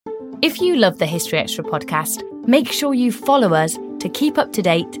If you love the History Extra podcast, make sure you follow us to keep up to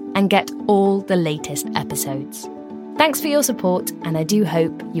date and get all the latest episodes. Thanks for your support, and I do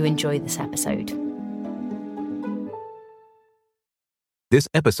hope you enjoy this episode. This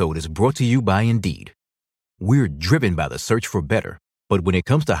episode is brought to you by Indeed. We're driven by the search for better, but when it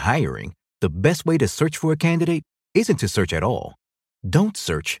comes to hiring, the best way to search for a candidate isn't to search at all. Don't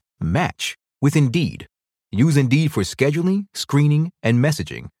search, match with Indeed. Use Indeed for scheduling, screening, and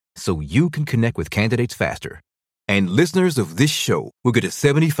messaging so you can connect with candidates faster. And listeners of this show will get a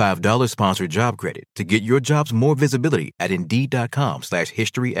 $75 sponsored job credit to get your jobs more visibility at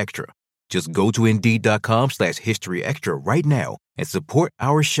Indeed.com/historyextra. Just go to Indeed.com/historyextra right now and support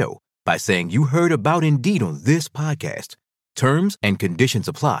our show by saying you heard about Indeed on this podcast. Terms and conditions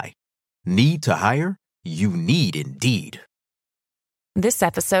apply. Need to hire? You need Indeed. This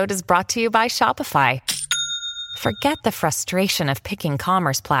episode is brought to you by Shopify. Forget the frustration of picking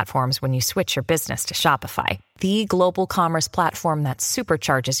commerce platforms when you switch your business to Shopify, the global commerce platform that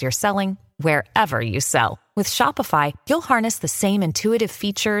supercharges your selling wherever you sell. With Shopify, you'll harness the same intuitive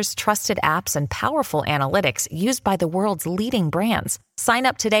features, trusted apps, and powerful analytics used by the world's leading brands. Sign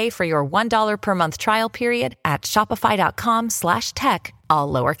up today for your $1 per month trial period at shopify.com/tech, all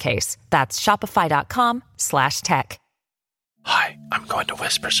lowercase. That's shopify.com/tech. Hi, I'm going to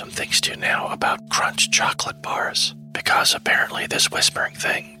whisper some things to you now about Crunch chocolate bars, because apparently this whispering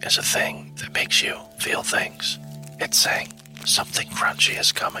thing is a thing that makes you feel things. It's saying something crunchy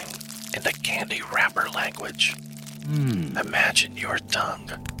is coming in the candy wrapper language. Imagine your tongue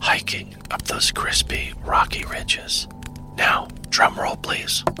hiking up those crispy, rocky ridges. Now, drum roll,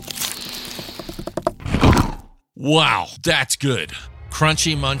 please. Wow, that's good.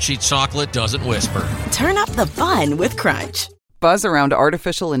 Crunchy, munchy chocolate doesn't whisper. Turn up the fun with Crunch. Buzz around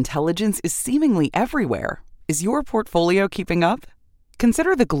artificial intelligence is seemingly everywhere. Is your portfolio keeping up?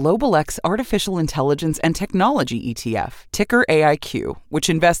 Consider the Global X Artificial Intelligence and Technology ETF, ticker AIQ, which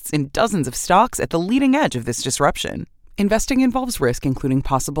invests in dozens of stocks at the leading edge of this disruption. Investing involves risk, including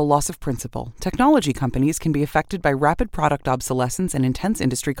possible loss of principal. Technology companies can be affected by rapid product obsolescence and intense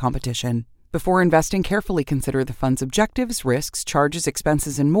industry competition. Before investing, carefully consider the fund's objectives, risks, charges,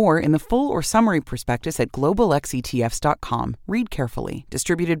 expenses, and more in the full or summary prospectus at globalxetfs.com. Read carefully.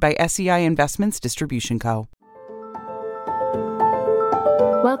 Distributed by SEI Investments Distribution Co.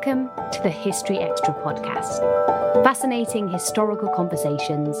 Welcome to the History Extra podcast. Fascinating historical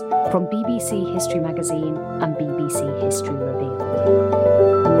conversations from BBC History Magazine and BBC History Revealed.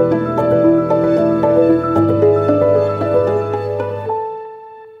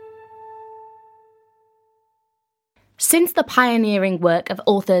 Since the pioneering work of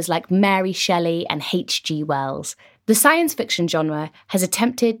authors like Mary Shelley and H.G. Wells, the science fiction genre has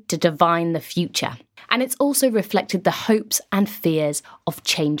attempted to divine the future, and it's also reflected the hopes and fears of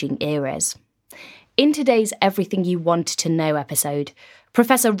changing eras. In today's Everything You Wanted to Know episode,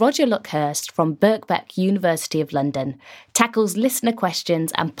 Professor Roger Luckhurst from Birkbeck University of London tackles listener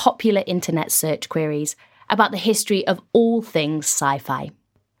questions and popular internet search queries about the history of all things sci-fi.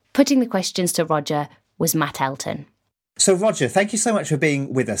 Putting the questions to Roger was Matt Elton. So, Roger, thank you so much for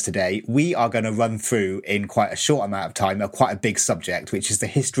being with us today. We are going to run through, in quite a short amount of time, quite a big subject, which is the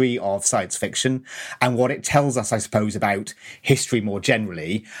history of science fiction and what it tells us, I suppose, about history more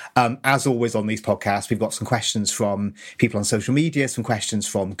generally. As always on these podcasts, we've got some questions from people on social media, some questions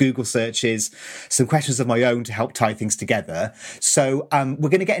from Google searches, some questions of my own to help tie things together. So we're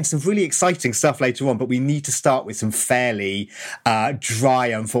going to get into some really exciting stuff later on, but we need to start with some fairly dry,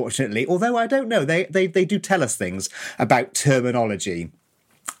 unfortunately, although I don't know, they do tell us things about terminology.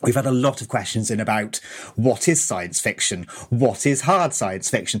 We've had a lot of questions in about what is science fiction? What is hard science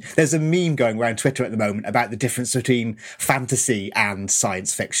fiction? There's a meme going around Twitter at the moment about the difference between fantasy and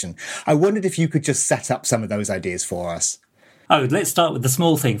science fiction. I wondered if you could just set up some of those ideas for us. Oh, let's start with the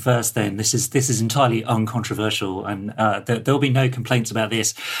small thing first then. This is entirely uncontroversial, and there'll be no complaints about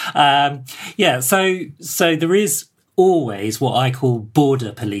this. So there is always what I call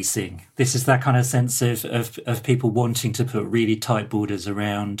border policing. This is that kind of sense of people wanting to put really tight borders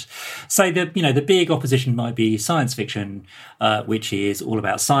around. So the big opposition might be science fiction, which is all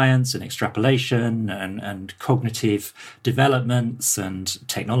about science and extrapolation and cognitive developments and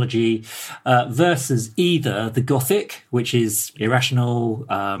technology, versus either the Gothic, which is irrational,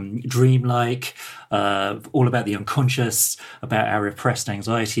 dreamlike, all about the unconscious, about our repressed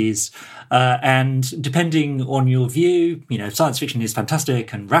anxieties. And depending on your view, science fiction is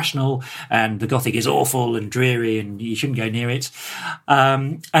fantastic and rational, and the Gothic is awful and dreary and you shouldn't go near it.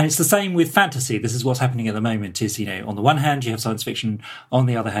 And it's the same with fantasy. This is what's happening at the moment is, on the one hand, you have science fiction. On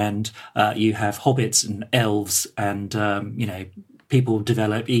the other hand, you have hobbits and elves and, people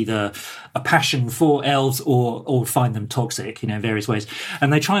develop either a passion for elves or find them toxic, in various ways.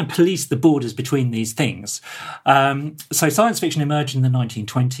 And they try and police the borders between these things. So science fiction emerged in the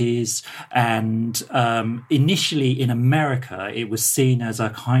 1920s, and initially in America, it was seen as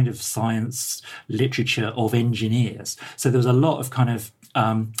a kind of science literature of engineers. So there was a lot of kind of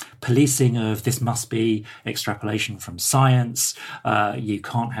policing of this must be extrapolation from science. You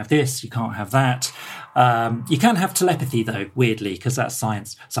can't have this, you can't have that. You can have telepathy, though, weirdly, because that's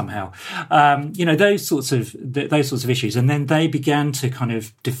science somehow. Those sorts of issues, and then they began to kind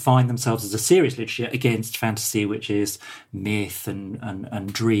of define themselves as a serious literature against fantasy, which is myth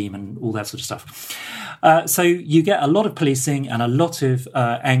and dream and all that sort of stuff. So you get a lot of policing and a lot of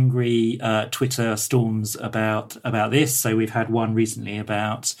angry Twitter storms about this. So we've had one recently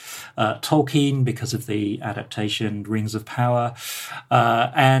about Tolkien because of the adaptation Rings of Power,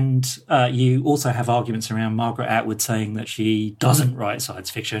 and you also have arguments around Margaret Atwood saying that she doesn't write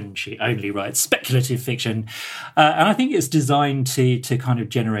science fiction, she only writes speculative fiction. And I think it's designed to kind of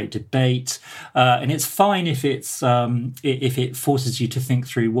generate debate. And it's fine if it forces you to think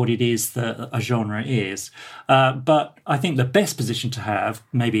through what it is that a genre is. But I think the best position to have,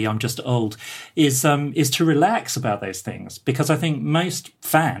 maybe I'm just old, is to relax about those things, because I think most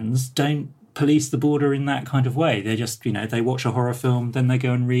fans don't police the border in that kind of way. They just, they watch a horror film, then they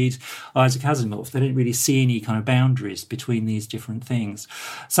go and read Isaac Asimov. They don't really see any kind of boundaries between these different things.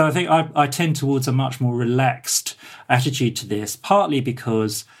 So I think I tend towards a much more relaxed attitude to this, partly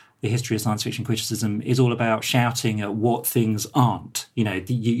because the history of science fiction criticism is all about shouting at what things aren't.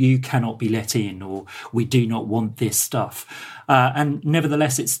 You cannot be let in, or we do not want this stuff. And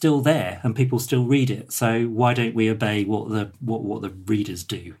nevertheless, it's still there and people still read it. So why don't we obey what the readers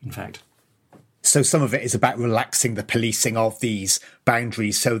do, in fact? So some of it is about relaxing the policing of these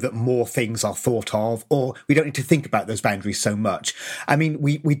boundaries so that more things are thought of, or we don't need to think about those boundaries so much. I mean,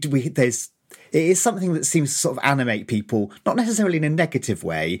 it is something that seems to sort of animate people, not necessarily in a negative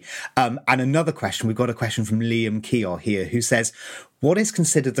way. And another question, we've got a question from Liam Keogh here, who says, what is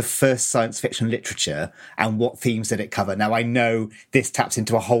considered the first science fiction literature and what themes did it cover? Now, I know this taps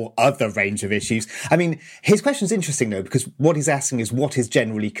into a whole other range of issues. I mean, his question is interesting, though, because what he's asking is what is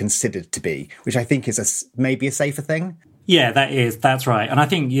generally considered to be, which I think is maybe a safer thing. Yeah, that's right. And I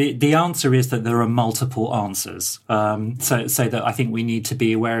think the answer is that there are multiple answers. So that I think we need to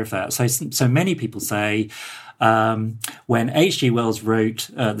be aware of that. So many people say, when H.G. Wells wrote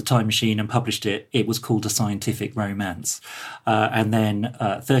The Time Machine and published it, it was called a scientific romance. And then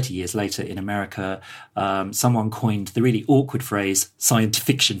 30 years later in America, someone coined the really awkward phrase science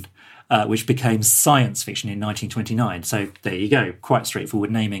fiction, which became science fiction in 1929. So there you go, quite straightforward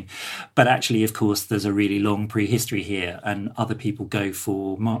naming. But actually, of course, there's a really long prehistory here, and other people go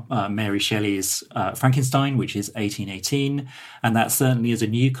for Mary Shelley's Frankenstein, which is 1818, and that certainly is a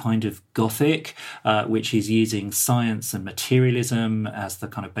new kind of Gothic, which is using science and materialism as the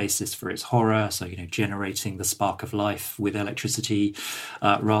kind of basis for its horror. So, generating the spark of life with electricity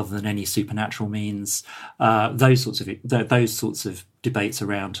rather than any supernatural means. Those sorts of debates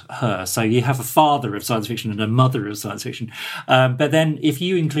around her. So you have a father of science fiction and a mother of science fiction. But then if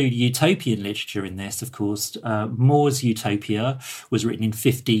you include utopian literature in this, of course, More's Utopia was written in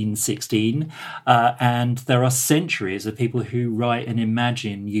 1516. And there are centuries of people who write and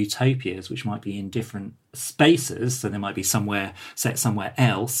imagine utopias, which might be in different spaces, so they might be set somewhere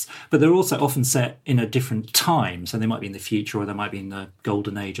else, but they're also often set in a different time, so they might be in the future or they might be in the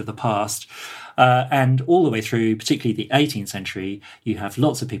golden age of the past. And all the way through, particularly the 18th century, you have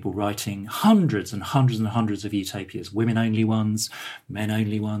lots of people writing hundreds and hundreds and hundreds of utopias, women-only ones,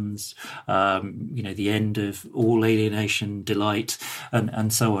 men-only ones, the end of all alienation, delight,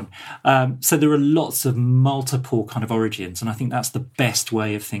 and so on. So there are lots of multiple kind of origins, and I think that's the best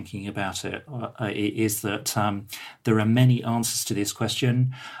way of thinking about it, is that there are many answers to this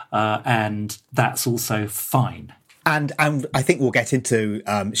question, and that's also fine. And I think we'll get into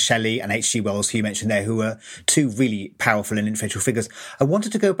Shelley and H.G. Wells, who you mentioned there, who are two really powerful and influential figures. I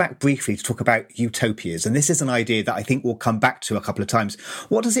wanted to go back briefly to talk about utopias, and this is an idea that I think we'll come back to a couple of times.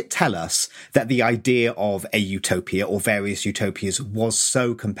 What does it tell us that the idea of a utopia or various utopias was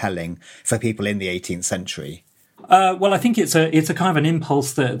so compelling for people in the 18th century? Well, I think it's a kind of an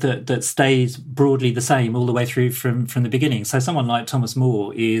impulse that stays broadly the same all the way through from the beginning. So someone like Thomas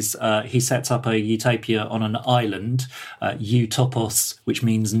More he sets up a utopia on an island, Utopos, which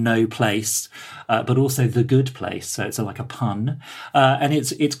means no place, but also the good place. So it's like a pun, and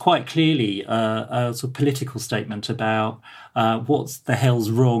it's quite clearly a sort of political statement about what the hell's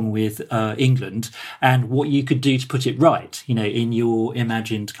wrong with England and what you could do to put it right, in your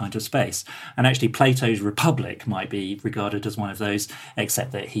imagined kind of space. And actually, Plato's Republic might might be regarded as one of those,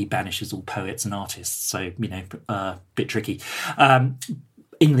 except that he banishes all poets and artists. So, a bit tricky.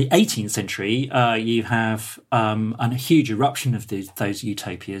 In the 18th century, you have a huge eruption of those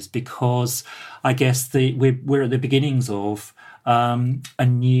utopias, because I guess we're at the beginnings of a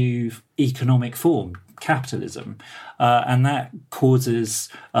new economic form, capitalism, and that causes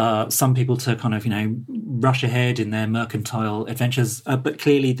some people to kind of rush ahead in their mercantile adventures, but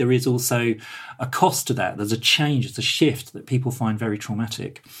clearly there is also a cost to that. There's a change, it's a shift that people find very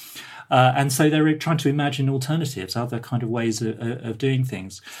traumatic. And so they're trying to imagine alternatives, other kind of ways of doing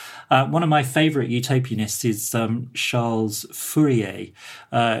things. One of my favourite utopianists is Charles Fourier,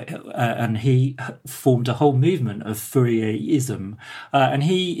 and he formed a whole movement of Fourierism. And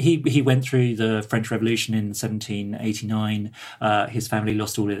he went through the French Revolution in 1789. His family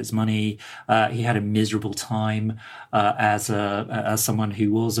lost all of his money. He had a miserable time as someone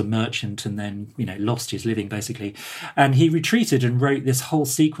who was a merchant and then lost his living basically. And he retreated and wrote this whole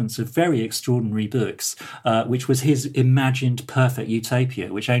sequence of very extraordinary books, which was his imagined perfect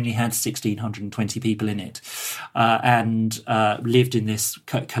utopia, which only had 1,620 people in it, and lived in this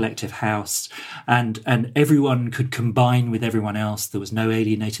collective house, and everyone could combine with everyone else. There was no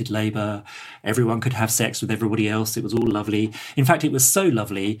alienated labour. Everyone could have sex with everybody else. It was all lovely. In fact, it was so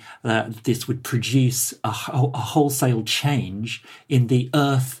lovely that this would produce a wholesale change in the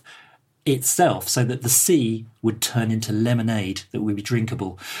earth itself, so that the sea would turn into lemonade that would be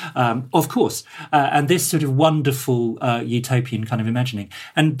drinkable, of course. And this sort of wonderful utopian kind of imagining.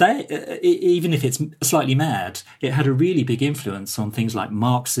 And they, even if it's slightly mad, it had a really big influence on things like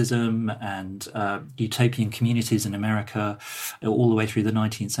Marxism and utopian communities in America all the way through the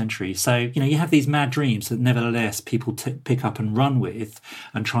 19th century. So, you have these mad dreams that nevertheless people pick up and run with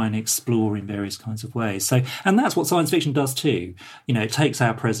and try and explore in various kinds of ways. So, and that's what science fiction does too. It takes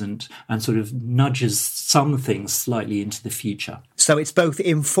our present and sort of nudges some things slightly into the future. So it's both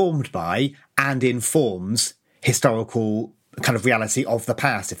informed by and informs historical kind of reality of the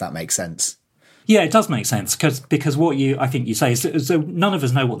past, if that makes sense. Yeah, it does make sense, because what I think you say is, so none of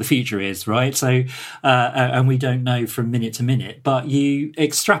us know what the future is, right? So, and we don't know from minute to minute, but you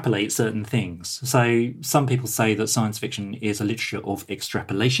extrapolate certain things. So some people say that science fiction is a literature of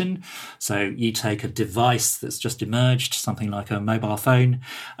extrapolation. So you take a device that's just emerged, something like a mobile phone,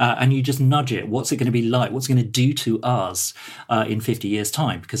 and you just nudge it. What's it going to be like? What's it going to do to us in 50 years'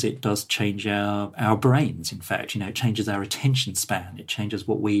 time? Because it does change our brains, in fact. It changes our attention span. It changes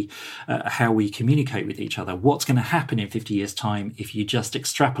what how we communicate with each other. What's going to happen in 50 years' time if you just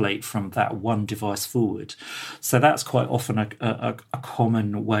extrapolate from that one device forward? So that's quite often a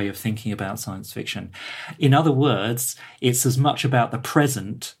common way of thinking about science fiction. In other words, it's as much about the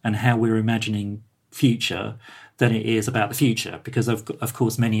present and how we're imagining future than it is about the future, because of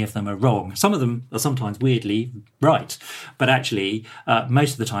course many of them are wrong. Some of them are sometimes weirdly right, but actually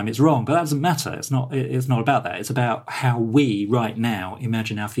most of the time it's wrong. But that doesn't matter. It's not about that. It's about how we right now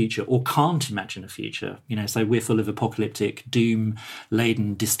imagine our future, or can't imagine a future. So we're full of apocalyptic,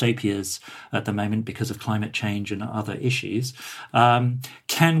 doom-laden dystopias at the moment because of climate change and other issues.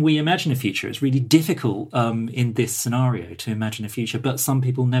 Can we imagine a future? It's really difficult in this scenario to imagine a future, but some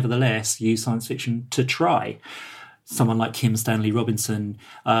people nevertheless use science fiction to try. Someone like Kim Stanley Robinson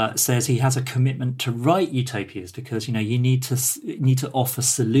says he has a commitment to write utopias because you need to offer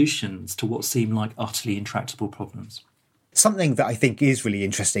solutions to what seem like utterly intractable problems. Something that I think is really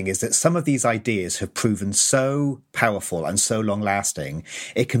interesting is that some of these ideas have proven so powerful and so long-lasting,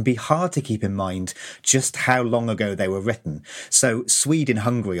 it can be hard to keep in mind just how long ago they were written. So Swede in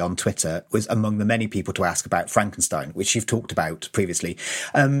Hungary on Twitter was among the many people to ask about Frankenstein, which you've talked about previously.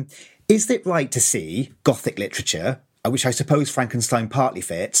 Is it right to see Gothic literature, which I suppose Frankenstein partly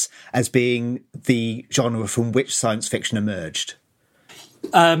fits, as being the genre from which science fiction emerged?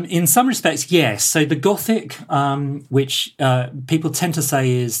 In some respects, yes. So the Gothic, which people tend to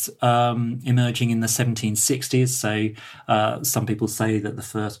say is emerging in the 1760s. So some people say that the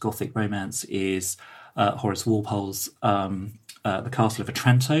first Gothic romance is Horace Walpole's The Castle of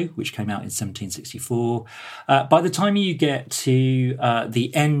Otranto, which came out in 1764. By the time you get to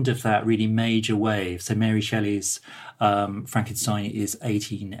the end of that really major wave, so Mary Shelley's Frankenstein is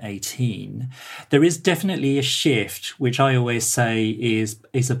 1818, there is definitely a shift, which I always say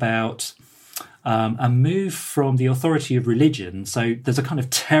is about a move from the authority of religion. So there's a kind of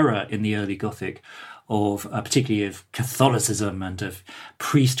terror in the early Gothic of particularly of Catholicism and of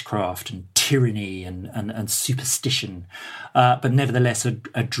priestcraft and tyranny and superstition, but nevertheless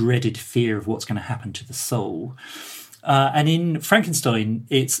a dreaded fear of what's going to happen to the soul. And in Frankenstein,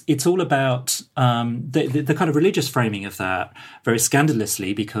 it's all about the kind of religious framing of that, very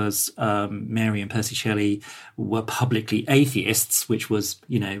scandalously, because Mary and Percy Shelley were publicly atheists, which was,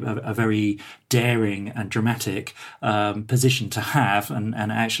 a very daring and dramatic position to have. And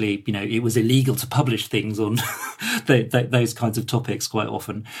actually, it was illegal to publish things on those kinds of topics quite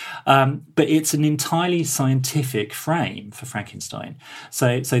often. But it's an entirely scientific frame for Frankenstein.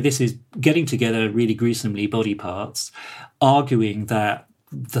 So this is getting together really gruesomely body parts, arguing that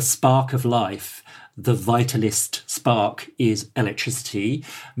the spark of life, the vitalist spark, is electricity.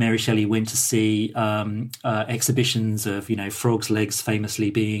 Mary Shelley went to see exhibitions of, frogs' legs famously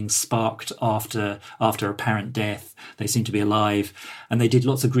being sparked after apparent death. They seem to be alive. And they did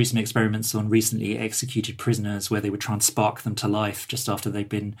lots of gruesome experiments on recently executed prisoners where they would try and spark them to life just after they'd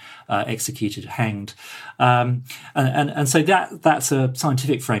been executed, hanged. And so that's a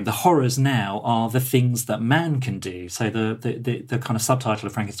scientific frame. The horrors now are the things that man can do. So the kind of subtitle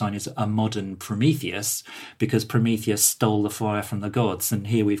of Frankenstein is A Modern Prometheus, because Prometheus stole the fire from the gods. And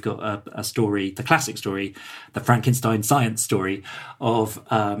here we've got a story, the classic story, the Frankenstein science story of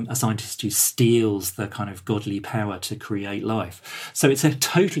a scientist who steals the kind of godly power to create life. So it's a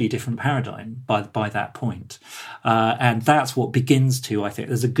totally different paradigm by that point. And that's what begins to, I think,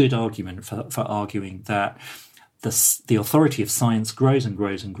 there's a good argument for arguing that the authority of science grows and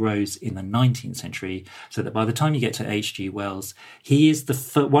grows and grows in the 19th century, so that by the time you get to H.G. Wells, he is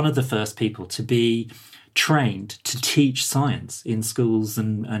one of the first people to be trained to teach science in schools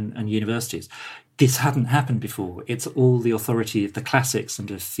and universities. This hadn't happened before. It's all the authority of the classics and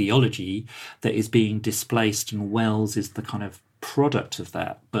of theology that is being displaced, and Wells is the kind of product of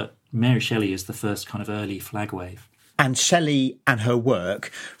that. But Mary Shelley is the first kind of early flag wave. And Shelley and her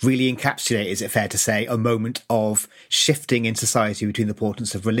work really encapsulate, is it fair to say, a moment of shifting in society between the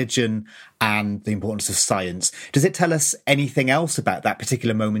importance of religion and the importance of science. Does it tell us anything else about that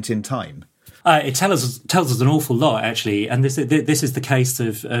particular moment in time? It tells us an awful lot, actually, and this is the case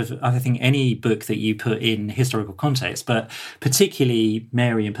of I think any book that you put in historical context, but particularly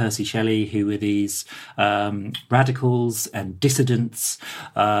Mary and Percy Shelley, who were these radicals and dissidents,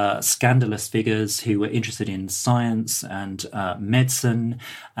 scandalous figures who were interested in science and medicine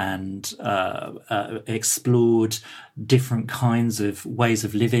and explored different kinds of ways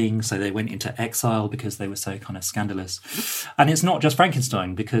of living. So they went into exile because they were so kind of scandalous. And it's not just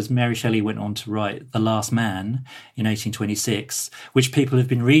Frankenstein, because Mary Shelley went on to write The Last Man in 1826, which people have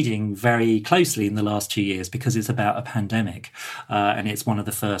been reading very closely in the last 2 years because it's about a pandemic. And it's one of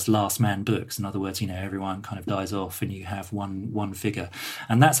the first Last Man books. In other words, everyone kind of dies off and you have one figure.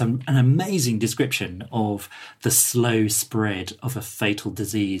 And that's an amazing description of the slow spread of a fatal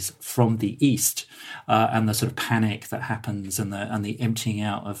disease from the East, and the sort of panic that happens and the emptying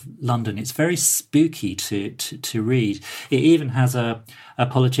out of London. It's very spooky to read. It even has a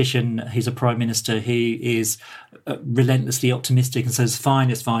politician, he's a prime minister, who is relentlessly optimistic and says,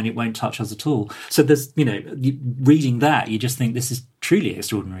 it's fine, it won't touch us at all. So there's, reading that, you just think this is truly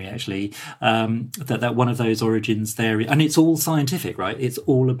extraordinary, actually, that one of those origins there, and it's all scientific, right? It's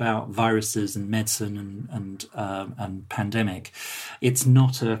all about viruses and medicine and pandemic. It's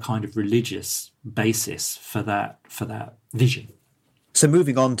not a kind of religious basis for that vision. So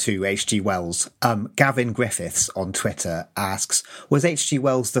moving on to H.G. Wells, Gavin Griffiths on Twitter asks, was H.G.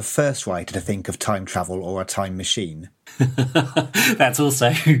 Wells the first writer to think of time travel or a time machine? That's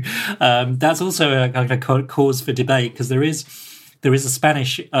also a kind of cause for debate, because there is a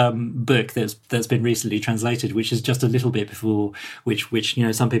Spanish book that's been recently translated, which is just a little bit before, which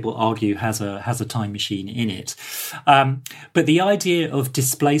some people argue has a time machine in it. But the idea of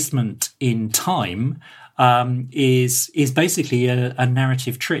displacement in time is basically a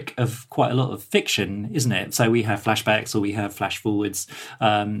narrative trick of quite a lot of fiction, isn't it? So we have flashbacks or we have flash forwards.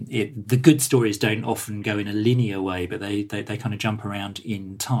 The good stories don't often go in a linear way, but they kind of jump around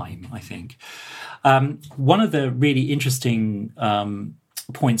in time, I think. One of the really interesting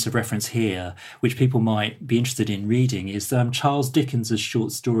points of reference here, which people might be interested in reading, is Charles Dickens'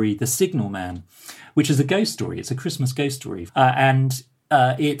 short story The Signal Man, which is a ghost story. It's a Christmas ghost story. And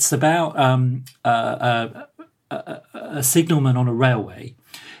it's about a signalman on a railway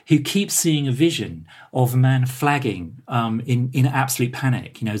who keeps seeing a vision of a man flagging in absolute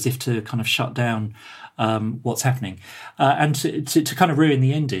panic, as if to kind of shut down what's happening. And to kind of ruin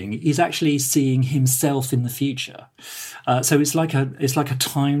the ending, he's actually seeing himself in the future. So it's like a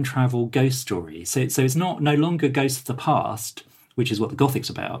time travel ghost story. So it's no longer Ghosts of the Past, which is what the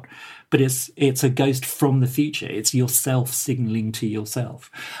Gothic's about. But it's a ghost from the future. It's yourself signalling to yourself.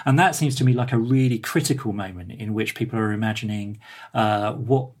 And that seems to me like a really critical moment in which people are imagining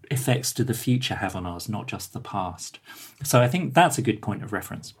what effects do the future have on us, not just the past. So I think that's a good point of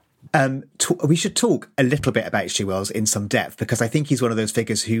reference. We should talk a little bit about H.G. Wells in some depth, because I think he's one of those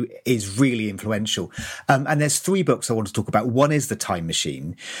figures who is really influential. And there's 3 books I want to talk about. One is The Time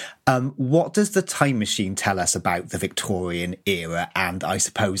Machine. What does The Time Machine tell us about the Victorian era and, I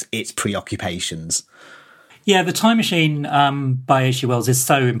suppose, its preoccupations? Yeah, The Time Machine by H.G. Wells is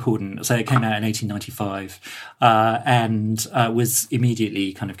so important. So it came out in 1895 and was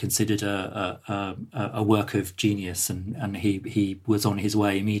immediately kind of considered a work of genius. And he was on his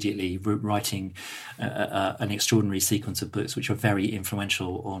way immediately writing an extraordinary sequence of books which were very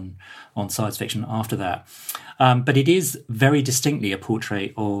influential on science fiction after that. But it is very distinctly a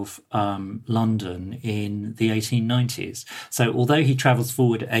portrait of London in the 1890s. So although he travels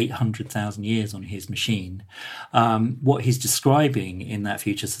forward 800,000 years on his machine, what he's describing in that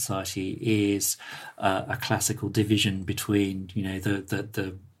future society is a classical division between,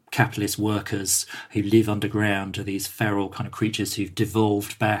 the capitalist workers who live underground are these feral kind of creatures who've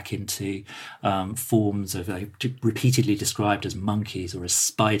devolved back into forms of repeatedly described as monkeys or as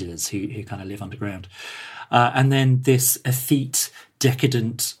spiders who kind of live underground. And then this effete,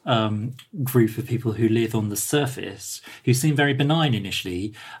 decadent group of people who live on the surface, who seem very benign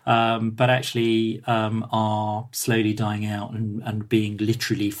initially, but actually are slowly dying out and being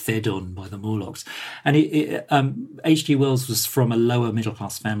literally fed on by the Morlocks. And H.G. Wells was from a lower middle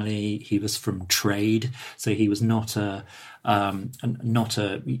class family. He was from trade, so he was not a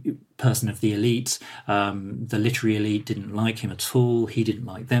person of the elite. The literary elite didn't like him at all. He didn't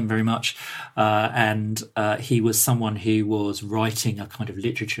like them very much. And he was someone who was writing a kind of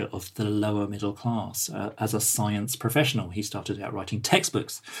literature of the lower middle class as a science professional. He started out writing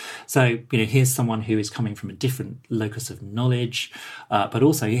textbooks. So, here's someone who is coming from a different locus of knowledge, but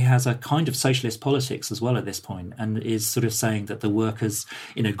also he has a kind of socialist politics as well at this point, and is sort of saying that the workers,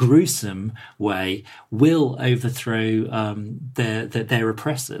 in a gruesome way, will overthrow their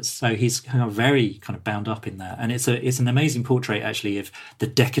oppressors. So he's kind of very kind of bound up in that, and it's an amazing portrait actually of the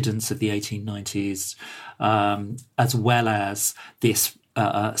decadence of the 1890s, as well as this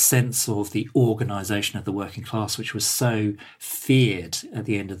sense of the organisation of the working class, which was so feared at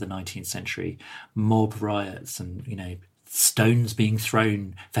the end of the 19th century. Mob riots and stones being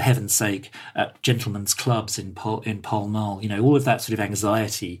thrown, for heaven's sake, at gentlemen's clubs in Pall Mall. All of that sort of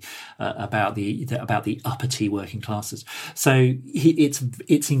anxiety about the uppity working classes. So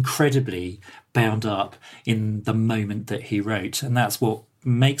it's incredibly bound up in the moment that he wrote, and that's what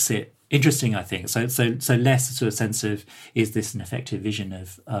makes it interesting, I think. So less a sort of sense of, is this an effective vision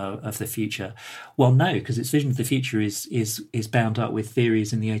of the future? Well, no, because its vision of the future is bound up with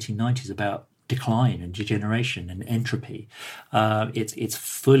theories in the 1890s about decline and degeneration and entropy. It's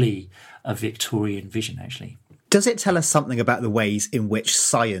fully a Victorian vision, actually. Does it tell us something about the ways in which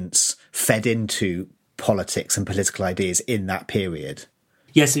science fed into politics and political ideas in that period?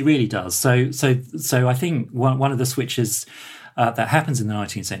 Yes, it really does. So I think one of the switches that happens in the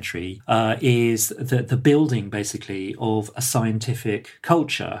 19th century is the building, basically, of a scientific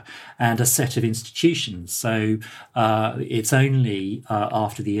culture and a set of institutions. So it's only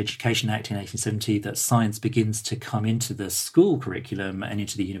after the Education Act in 1870 that science begins to come into the school curriculum and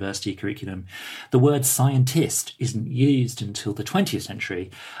into the university curriculum. The word scientist isn't used until the 20th century.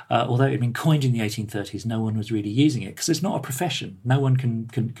 Although it had been coined in the 1830s, no one was really using it because it's not a profession. No one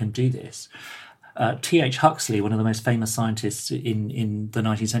can do this. T.H. Huxley, one of the most famous scientists in the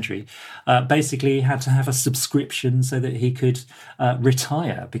 19th century, basically had to have a subscription so that he could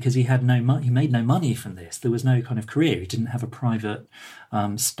retire, because he had no money. He made no money from this. There was no kind of career. He didn't have a private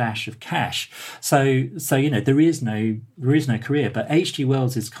stash of cash. So there is no career. But H.G.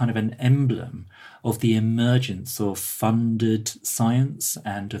 Wells is kind of an emblem of the emergence of funded science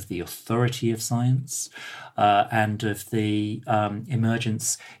and of the authority of science, and of the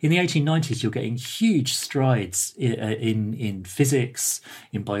emergence. In the 1890s, you're getting huge strides in physics,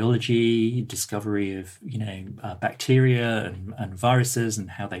 in biology, discovery of bacteria and viruses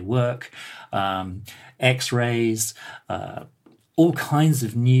and how they work, X-rays, all kinds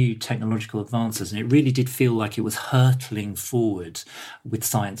of new technological advances, and it really did feel like it was hurtling forward with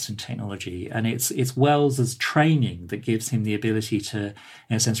science and technology. And it's Wells's training that gives him the ability to,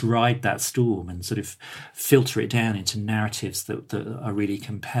 in a sense, ride that storm and sort of filter it down into narratives that are really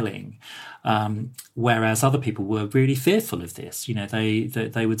compelling. Whereas other people were really fearful of this.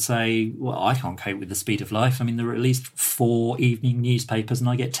 They would say, well, I can't cope with the speed of life. I mean, there are at least 4 evening newspapers and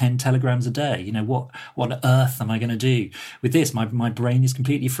I get 10 telegrams a day. What on earth am I going to do with this? My brain is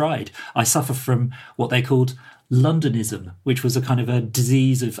completely fried. I suffer from what they called Londonism, which was a kind of a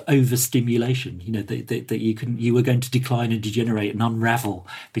disease of overstimulation, that you were going to decline and degenerate and unravel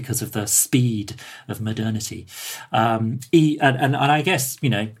because of the speed of modernity. And I guess,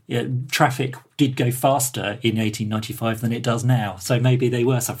 traffic did go faster in 1895 than it does now. So maybe they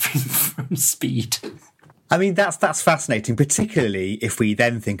were suffering from speed. I mean, that's fascinating, particularly if we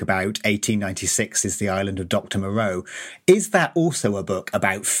then think about 1896 is the Island of Dr. Moreau. Is that also a book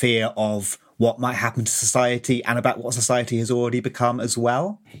about fear of what might happen to society and about what society has already become as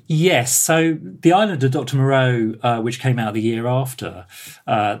well? Yes. So The Island of Dr. Moreau, which came out the year after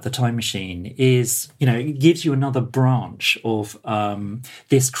The Time Machine, is, it gives you another branch of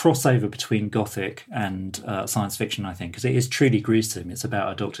this crossover between Gothic and science fiction, I think, because it is truly gruesome. It's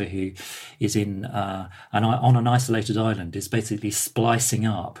about a doctor who is on an isolated island, is basically splicing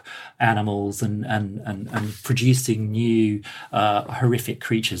up animals and producing new horrific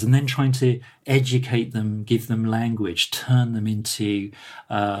creatures, and then trying to educate them, give them language, turn them into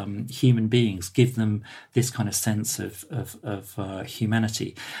human beings, give them this kind of sense of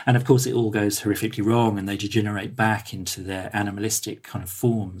humanity. And of course, it all goes horrifically wrong, and they degenerate back into their animalistic kind of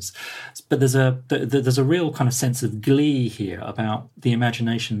forms. But there's a real kind of sense of glee here about the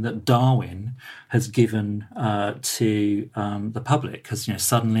imagination that Darwin has given to the public, because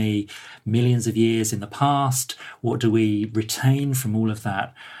suddenly, millions of years in the past, what do we retain from all of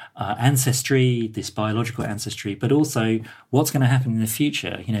that ancestry, this biological ancestry, but also what's going to happen in the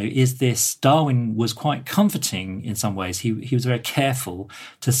future? Is this... Darwin was quite comforting in some ways. He was very careful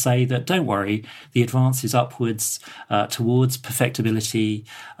to say that, don't worry, the advance is upwards towards perfectibility.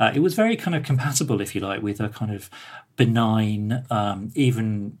 It was very kind of compatible, if you like, with a kind of benign,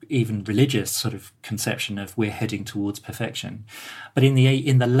 even religious sort of conception of we're heading towards perfection. But in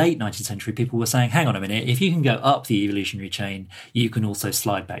the late 19th century, people were saying, hang on a minute, if you can go up the evolutionary chain, you can also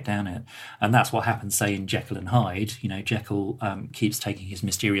slide back down it. And that's what happens, say, in Jekyll and Hyde. Jekyll keeps taking his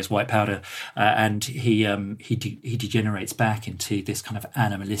mysterious white powder and he degenerates back into this kind of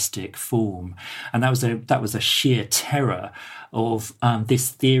animalistic form. And that was a sheer terror of this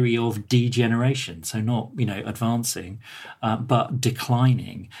theory of degeneration. So not, advancing, but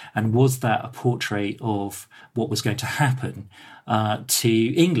declining. And was that a portrait of what was going to happen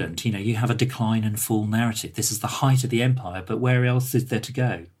to England? You have a decline and fall narrative. This is the height of the empire, but where else is there to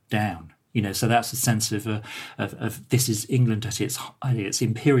go? Down. So that's a sense of this is England at its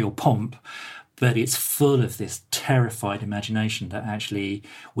imperial pomp, but it's full of this terrified imagination that actually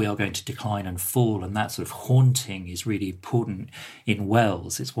we are going to decline and fall. And that sort of haunting is really important in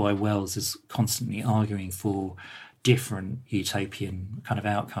Wells. It's why Wells is constantly arguing for different utopian kind of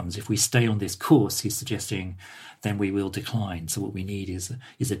outcomes. If we stay on this course, he's suggesting, then we will decline. So what we need is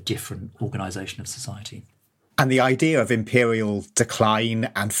a different organisation of society. And the idea of imperial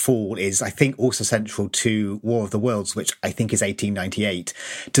decline and fall is, I think, also central to War of the Worlds, which I think is 1898.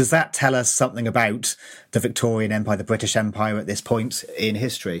 Does that tell us something about the Victorian Empire, the British Empire at this point in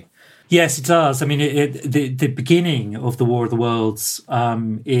history? Yes, it does. I mean, the beginning of the War of the Worlds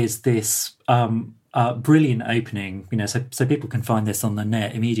is this brilliant opening. So people can find this on the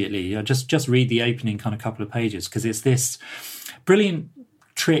net immediately. Just read the opening kind of couple of pages, because it's this brilliant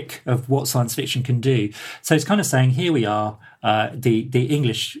trick of what science fiction can do. So it's kind of saying, here we are, the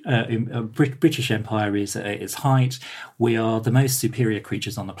English British Empire is at its height. We are the most superior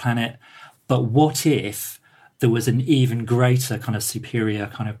creatures on the planet. But what if there was an even greater kind of superior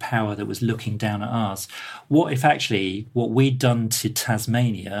kind of power that was looking down at us? What if actually what we'd done to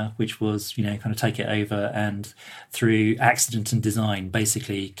Tasmania, which was, kind of take it over and through accident and design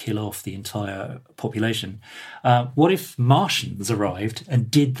basically kill off the entire population? What if Martians arrived and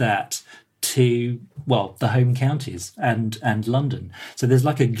did that to, the home counties and London? So there's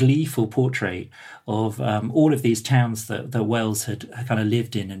like a gleeful portrait of all of these towns that Wells had kind of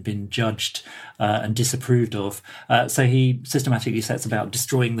lived in and been judged and disapproved of. So he systematically sets about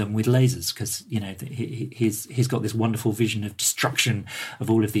destroying them with lasers, because he's got this wonderful vision of destruction of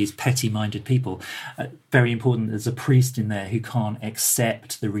all of these petty-minded people. Very important, there's a priest in there who can't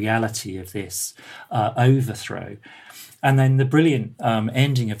accept the reality of this overthrow. And then the brilliant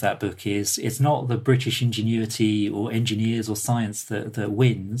ending of that book is, it's not the British ingenuity or engineers or science that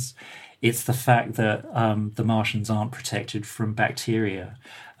wins. It's the fact that the Martians aren't protected from bacteria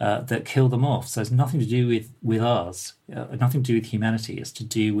that kill them off. So it's nothing to do with us, nothing to do with humanity. It's to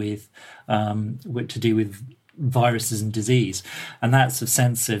do with viruses and disease. And that's a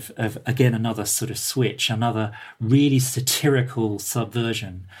sense of again, another sort of switch, another really satirical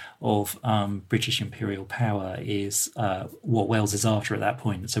subversion of British imperial power is what Wells is after at that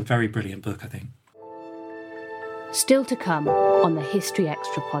point. It's a very brilliant book, I think. Still to come on the History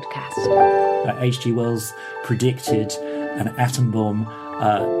Extra podcast. H.G. Wells predicted an atom bomb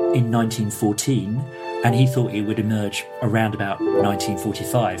in 1914, and he thought it would emerge around about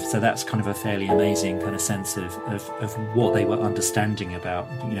 1945. So that's kind of a fairly amazing kind of sense of what they were understanding about,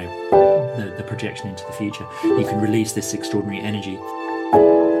 the projection into the future. You can release this extraordinary energy.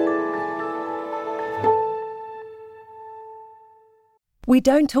 We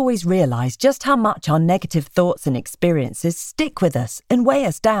don't always realise just how much our negative thoughts and experiences stick with us and weigh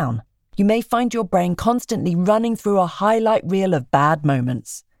us down. You may find your brain constantly running through a highlight reel of bad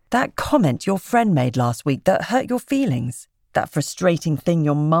moments. That comment your friend made last week that hurt your feelings. That frustrating thing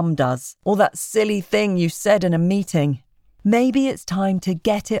your mum does. Or that silly thing you said in a meeting. Maybe it's time to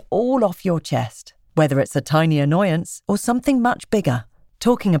get it all off your chest. Whether it's a tiny annoyance or something much bigger,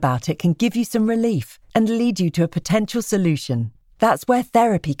 talking about it can give you some relief and lead you to a potential solution. That's where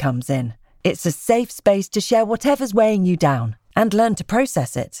therapy comes in. It's a safe space to share whatever's weighing you down and learn to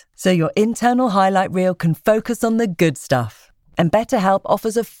process it, so your internal highlight reel can focus on the good stuff. And BetterHelp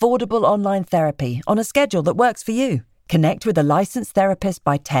offers affordable online therapy on a schedule that works for you. Connect with a licensed therapist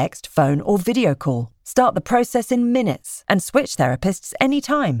by text, phone, or video call. Start the process in minutes and switch therapists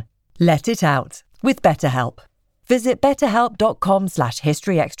anytime. Let it out with BetterHelp. Visit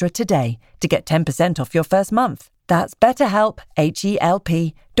betterhelp.com/historyextra today to get 10% off your first month. That's BetterHelp,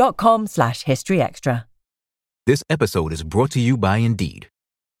 HELP.com/historyextra. This episode is brought to you by Indeed.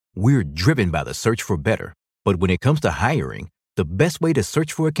 We're driven by the search for better, but when it comes to hiring, the best way to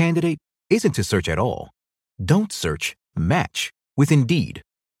search for a candidate isn't to search at all. Don't search, match with Indeed.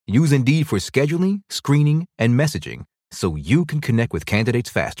 Use Indeed for scheduling, screening, and messaging so you can connect with candidates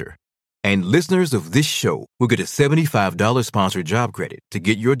faster. And listeners of this show will get a $75 sponsored job credit to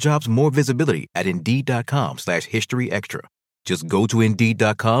get your jobs more visibility at Indeed.com/historyextra. Just go to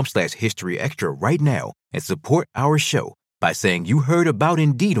Indeed.com/historyextra right now and support our show by saying you heard about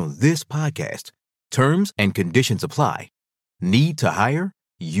Indeed on this podcast. Terms and conditions apply. Need to hire?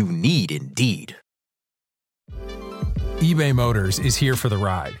 You need Indeed. eBay Motors is here for the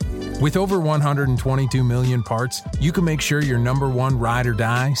ride. With over 122 million parts, you can make sure your number one ride or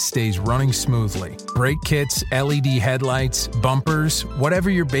die stays running smoothly. Brake kits, LED headlights, bumpers, whatever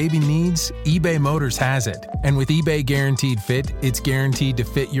your baby needs, eBay Motors has it. And with eBay Guaranteed Fit, it's guaranteed to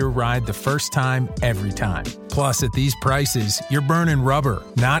fit your ride the first time, every time. Plus, at these prices, you're burning rubber,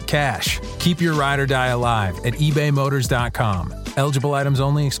 not cash. Keep your ride or die alive at ebaymotors.com. Eligible items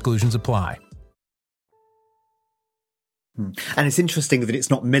only. Exclusions apply. And it's interesting that it's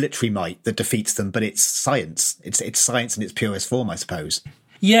not military might that defeats them, but it's science. It's science in its purest form, I suppose.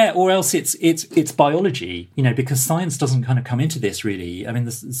 Yeah, or else it's biology, because science doesn't kind of come into this really. I mean,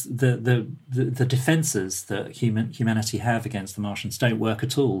 the defences that humanity have against the Martians don't work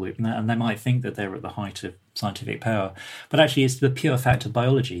at all, and they might think that they're at the height of scientific power, but actually it's the pure fact of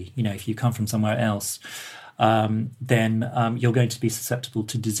biology. If you come from somewhere else, then you're going to be susceptible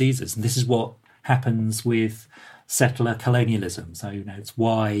to diseases, and this is what happens with settler colonialism. So, it's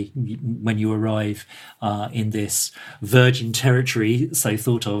why when you arrive in this virgin territory, so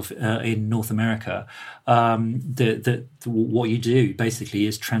thought of in North America, what you do basically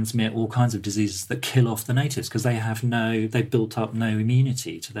is transmit all kinds of diseases that kill off the natives because they've built up no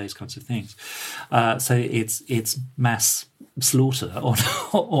immunity to those kinds of things. So it's mass slaughter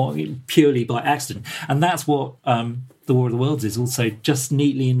or purely by accident. And that's what the War of the Worlds is also just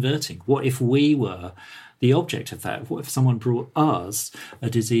neatly inverting. What if we were the object of that? What if someone brought us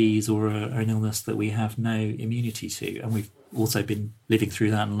a disease or an illness that we have no immunity to? And we've also been living through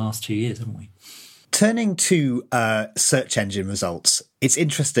that in the last 2 years, haven't we? Turning to search engine results, it's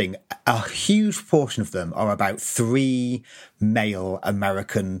interesting. A huge proportion of them are about 3 male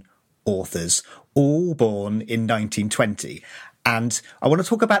American authors, all born in 1920. And I want to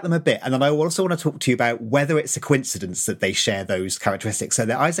talk about them a bit. And then I also want to talk to you about whether it's a coincidence that they share those characteristics. So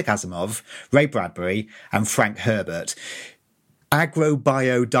they're Isaac Asimov, Ray Bradbury, and Frank Herbert.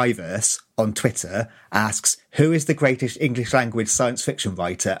 AgroBioDiverse on Twitter asks, who is the greatest English language science fiction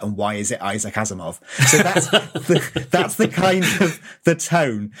writer and why is it Isaac Asimov? So that's the kind of the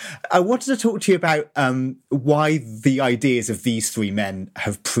tone. I wanted to talk to you about why the ideas of these 3 men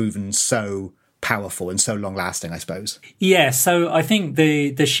have proven so powerful and so long lasting, I suppose. Yeah, so I think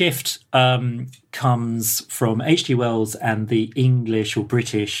the shift comes from H.G. Wells and the English or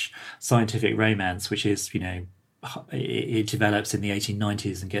British scientific romance, which is, it develops in the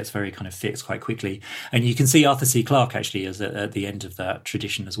 1890s and gets very kind of fixed quite quickly. And you can see Arthur C. Clarke actually as at the end of that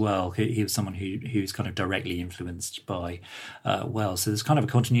tradition as well. He was someone who's kind of directly influenced by Wells. So there's kind of a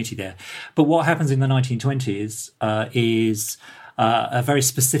continuity there. But what happens in the 1920s is a very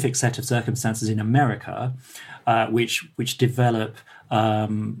specific set of circumstances in America, which develop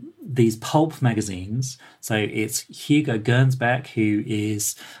these pulp magazines. So it's Hugo Gernsback, who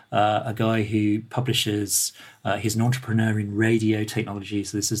is a guy who publishes, he's an entrepreneur in radio technology.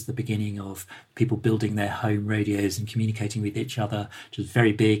 So this is the beginning of people building their home radios and communicating with each other, which is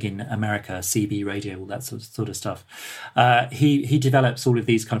very big in America, CB radio, all that sort of stuff. He develops all of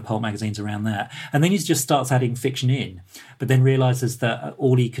these kind of pulp magazines around that. And then he just starts adding fiction in, but then realizes that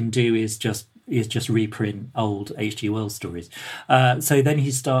all he can do is just reprint old H.G. Wells stories. So then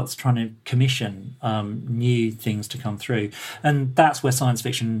he starts trying to commission new things to come through. And that's where science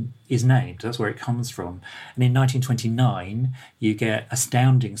fiction is named. That's where it comes from. And in 1929, you get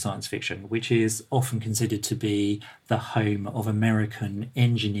Astounding Science Fiction, which is often considered to be the home of American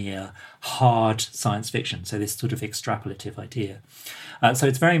engineer hard science fiction. So this sort of extrapolative idea. So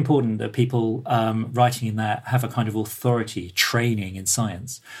it's very important that people writing in that have a kind of authority, training in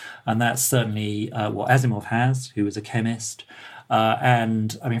science. And that's certainly what Asimov has, who was a chemist.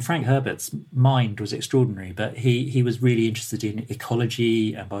 And I mean, Frank Herbert's mind was extraordinary, but he was really interested in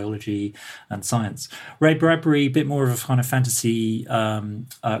ecology and biology and science. Ray Bradbury, a bit more of a kind of fantasy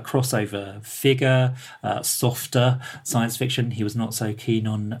crossover figure, softer science fiction. He was not so keen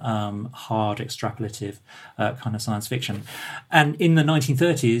on hard extrapolative kind of science fiction. And in the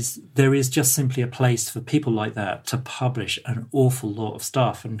 1930s, there is just simply a place for people like that to publish an awful lot of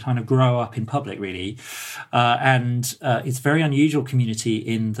stuff and kind of grow up in public, really. And it's very unusual community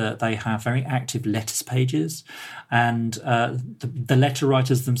in that they have very active letters pages, and the letter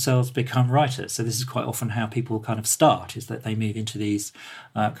writers themselves become writers. So this is quite often how people kind of start, is that they move into these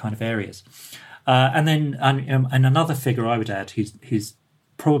kind of areas. And then and another figure I would add who's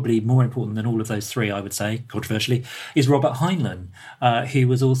probably more important than all of those three, I would say, controversially, is Robert Heinlein, who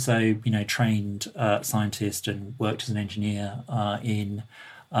was also, trained scientist and worked as an engineer in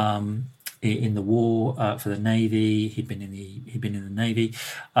the war for the Navy. He'd been in the Navy,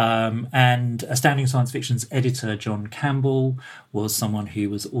 and Astounding Science Fiction's editor John Campbell was someone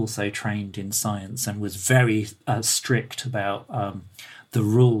who was also trained in science and was very strict about the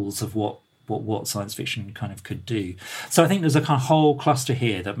rules of what science fiction kind of could do. So I think there's a kind of whole cluster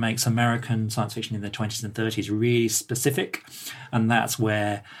here that makes American science fiction in the 20s and 30s really specific, and that's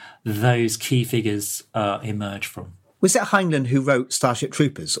where those key figures emerge from. Was it Heinlein who wrote Starship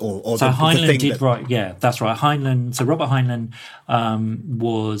Troopers? Or so Heinlein did write, yeah, that's right. So Robert Heinlein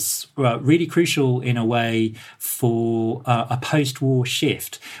was really crucial in a way for a post-war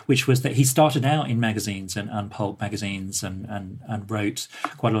shift, which was that he started out in magazines and pulp magazines and wrote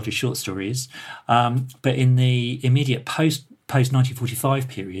quite a lot of short stories. But in the immediate post-1945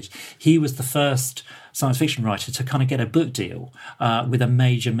 period, he was the first science fiction writer to kind of get a book deal with a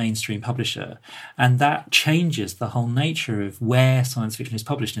major mainstream publisher. And that changes the whole nature of where science fiction is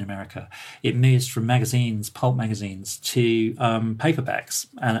published in America. It moves from magazines, pulp magazines, to paperbacks,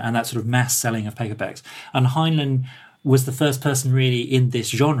 and that sort of mass selling of paperbacks. And Heinlein was the first person really in this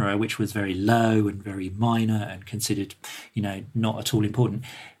genre, which was very low and very minor and considered, not at all important.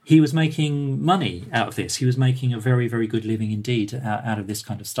 He was making money out of this. He was making a very, very good living indeed out of this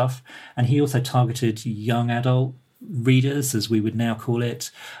kind of stuff. And he also targeted young adult readers, as we would now call it,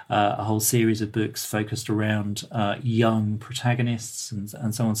 a whole series of books focused around young protagonists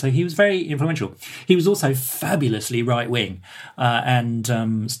and so on. So he was very influential. He was also fabulously right-wing.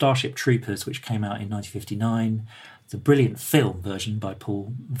 And Starship Troopers, which came out in 1959, the brilliant film version by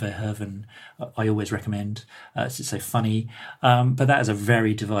Paul Verhoeven, I always recommend. It's so funny. But that is a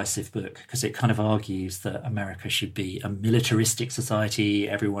very divisive book because it kind of argues that America should be a militaristic society.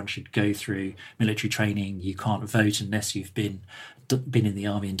 Everyone should go through military training. You can't vote unless you've been in the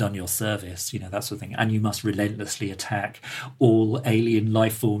army and done your service, that sort of thing. And you must relentlessly attack all alien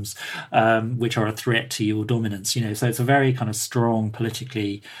life forms, which are a threat to your dominance, So it's a very kind of strong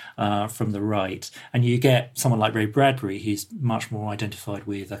politically from the right. And you get someone like Ray Bradbury, who's much more identified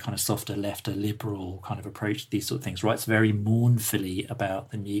with a kind of softer left, a liberal kind of approach to these sort of things, writes very mournfully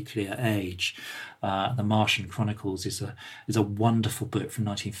about the nuclear age. The Martian Chronicles is a wonderful book from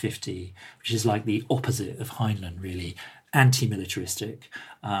 1950, which is like the opposite of Heinlein, really. Anti-militaristic,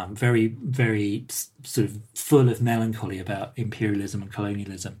 very, very sort of full of melancholy about imperialism and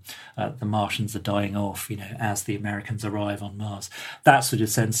colonialism. The Martians are dying off, as the Americans arrive on Mars. That sort of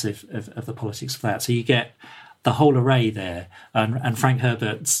sense of the politics of that. So you get the whole array there. And Frank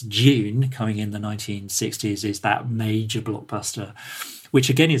Herbert's Dune, coming in the 1960s, is that major blockbuster which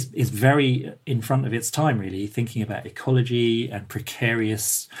again is very in front of its time, really, thinking about ecology and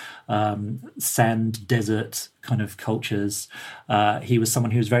precarious sand desert kind of cultures. He was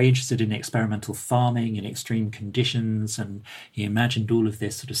someone who was very interested in experimental farming in extreme conditions, and he imagined all of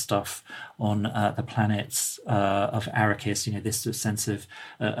this sort of stuff on the planets of Arrakis, this sort of sense of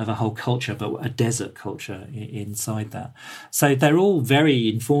a whole culture, but a desert culture inside that. So they're all very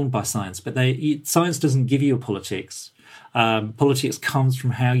informed by science, but science doesn't give you a politics. Politics comes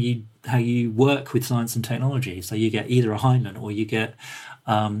from how you work with science and technology. So you get either a Heinlein or you get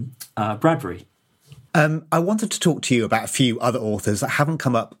Bradbury. I wanted to talk to you about a few other authors that haven't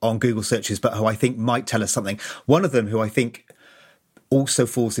come up on Google searches, but who I think might tell us something. One of them who I think also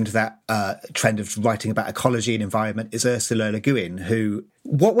falls into that trend of writing about ecology and environment is Ursula Le Guin,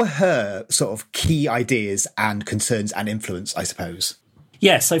 what were her sort of key ideas and concerns and influence, I suppose?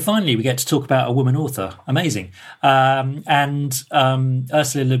 Yeah, so finally we get to talk about a woman author. Amazing. And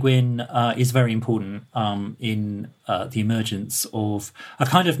Ursula Le Guin is very important in the emergence of a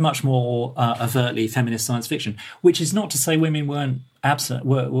kind of much more overtly feminist science fiction, which is not to say women weren't absent,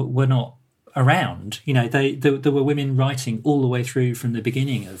 were not around. There were women writing all the way through from the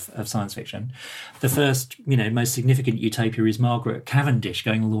beginning of science fiction. The first, most significant utopia is Margaret Cavendish,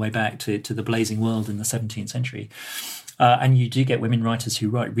 going all the way back to the Blazing World in the 17th century. And you do get women writers who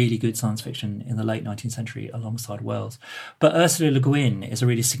write really good science fiction in the late 19th century alongside Wells. But Ursula Le Guin is a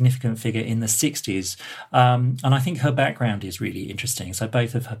really significant figure in the 60s. And I think her background is really interesting. So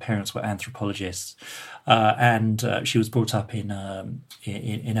both of her parents were anthropologists. And she was brought up in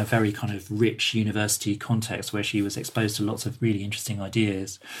a very kind of rich university context where she was exposed to lots of really interesting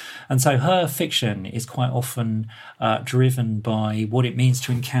ideas. And so her fiction is quite often driven by what it means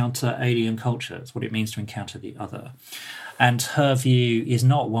to encounter alien cultures, what it means to encounter the other. And her view is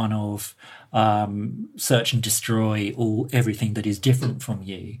not one of search and destroy everything that is different from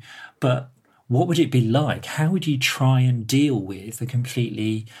you, but what would it be like? How would you try and deal with a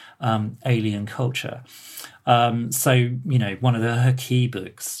completely alien culture? So, one of her key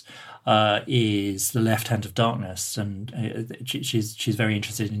books is The Left Hand of Darkness, and she's very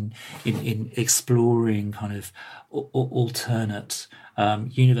interested in exploring kind of alternate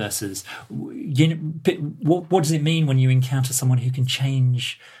universes. What does it mean when you encounter someone who can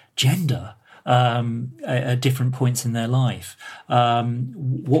change gender at different points in their life?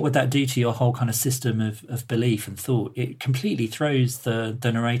 What would that do to your whole kind of system of belief and thought? It completely throws the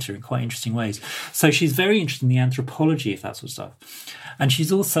narrator in quite interesting ways. So she's very interested in the anthropology of that sort of stuff. And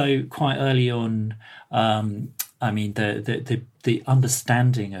she's also quite early on, the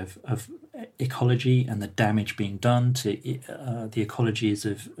understanding of ecology and the damage being done to the ecologies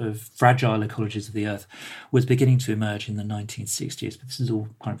of fragile ecologies of the earth was beginning to emerge in the 1960s. But this is all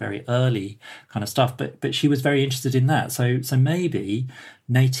kind of very early kind of stuff. But she was very interested in that. So maybe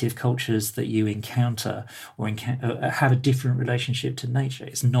native cultures that you encounter or have a different relationship to nature.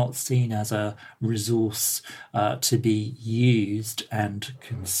 It's not seen as a resource to be used and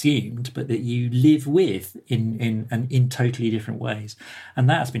consumed, but that you live with in totally different ways. And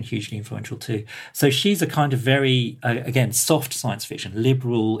that has been hugely influential too. So she's a kind of very, again, soft science fiction,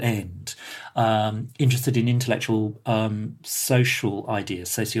 liberal end, interested in intellectual, social ideas,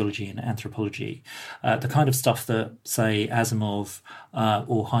 sociology and anthropology, the kind of stuff that, say, Asimov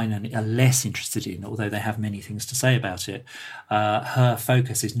or Heinlein are less interested in, although they have many things to say about it. Her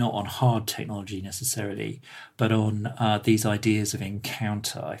focus is not on hard technology necessarily, but on these ideas of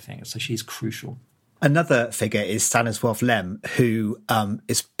encounter, I think. So she's crucial. Another figure is Stanisław Lem, who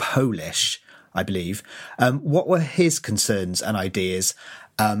is Polish, I believe. What were his concerns and ideas,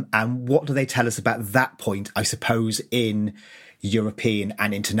 and what do they tell us about that point, I suppose, in European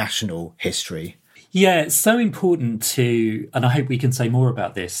and international history? Yeah, it's so important to, and I hope we can say more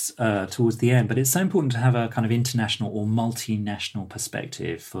about this towards the end, but it's so important to have a kind of international or multinational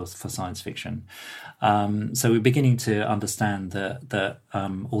perspective for science fiction. So we're beginning to understand that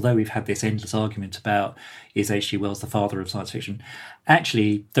although we've had this endless argument about is H.G. Wells the father of science fiction,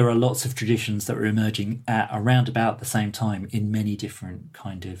 actually there are lots of traditions that were emerging at around about the same time in many different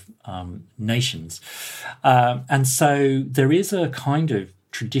kind of nations. And so there is a kind of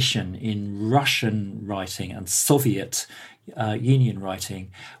tradition in Russian writing and Soviet Union writing,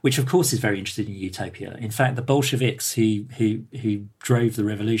 which of course is very interested in utopia. In fact, the Bolsheviks who drove the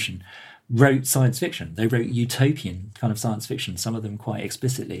revolution wrote science fiction. They wrote utopian kind of science fiction, some of them quite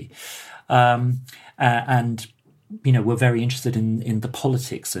explicitly. And were very interested in the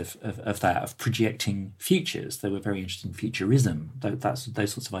politics of that, of projecting futures. They were very interested in futurism,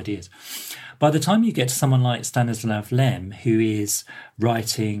 those sorts of ideas. By the time you get to someone like Stanislav Lem, who is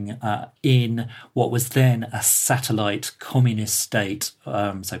writing in what was then a satellite communist state,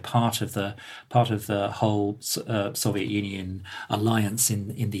 so part of the whole Soviet Union alliance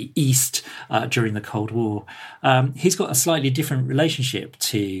in the East during the Cold War, he's got a slightly different relationship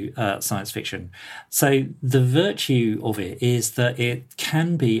to science fiction. So the virtue of it is that it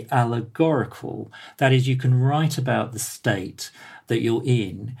can be allegorical. That is, you can write about the state that you're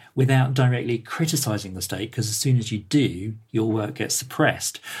in without directly criticizing the state, because as soon as you do, your work gets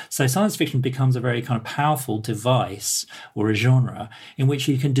suppressed. So science fiction becomes a very kind of powerful device or a genre in which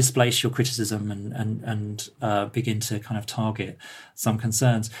you can displace your criticism and begin to kind of target some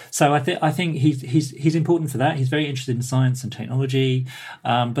concerns. So I think he's important for that. He's very interested in science and technology,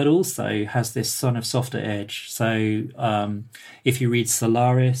 but also has this sort of softer edge. So if you read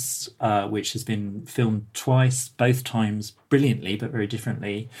Solaris, which has been filmed twice, both times brilliantly but very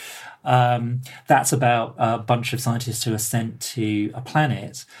differently, that's about a bunch of scientists who are sent to a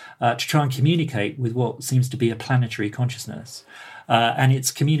planet to try and communicate with what seems to be a planetary consciousness. And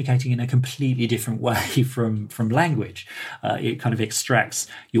it's communicating in a completely different way from language. It kind of extracts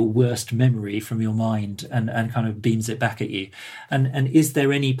your worst memory from your mind and kind of beams it back at you. And is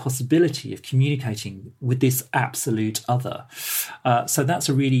there any possibility of communicating with this absolute other? So that's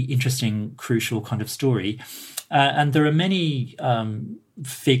a really interesting, crucial kind of story. And there are many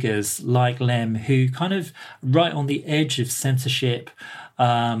figures like Lem who kind of right on the edge of censorship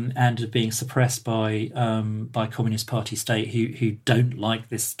and of being suppressed by Communist Party state who don't like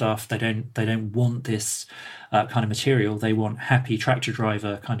this stuff. They don't want this kind of material. They want happy tractor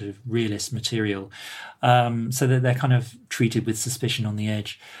driver kind of realist material. So that they're kind of treated with suspicion on the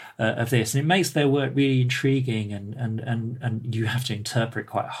edge of this. And it makes their work really intriguing and you have to interpret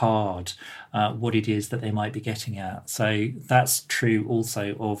quite hard what it is that they might be getting at. So that's true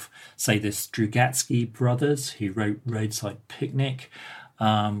also of, say, the Strugatsky brothers who wrote Roadside Picnic,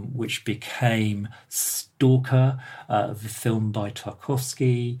 which became Stalker, the film by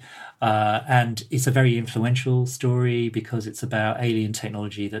Tarkovsky. And it's a very influential story because it's about alien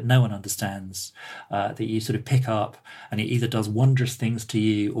technology that no one understands, that you sort of pick up and it either does wondrous things to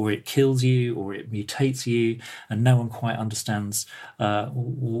you or it kills you or it mutates you, and no one quite understands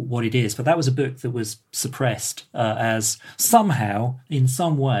what it is. But that was a book that was suppressed as somehow, in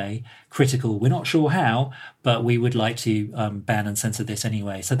some way, critical. We're not sure how, but we would like to ban and censor this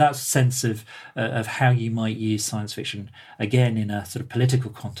anyway. So that's a sense of how you might use science fiction, again, in a sort of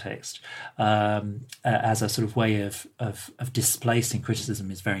political context, as a sort of way of displacing criticism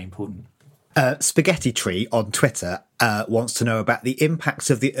is very important. Spaghetti Tree on Twitter wants to know about the impacts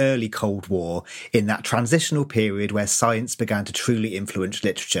of the early Cold War in that transitional period where science began to truly influence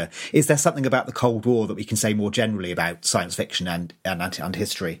literature. Is there something about the Cold War that we can say more generally about science fiction and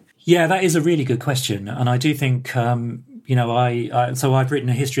history? Yeah, that is a really good question. And I do think, so I've written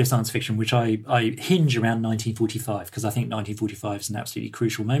a history of science fiction, which I hinge around 1945, because I think 1945 is an absolutely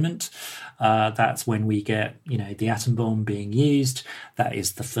crucial moment. That's when we get, the atom bomb being used. That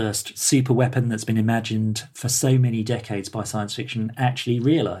is the first super weapon that's been imagined for so many decades by science fiction actually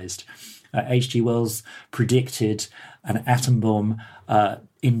realised. H.G. Wells predicted an atom bomb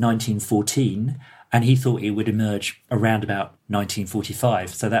in 1914, and he thought it would emerge around about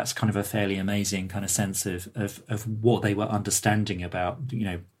 1945. So that's kind of a fairly amazing kind of sense of what they were understanding about,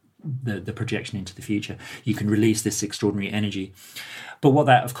 the projection into the future. You can release this extraordinary energy. But what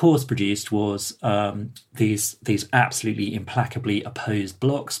that, of course, produced was these absolutely implacably opposed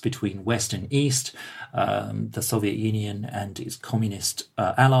blocks between West and East, the Soviet Union and its communist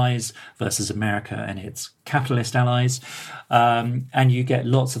allies versus America and its capitalist allies. And you get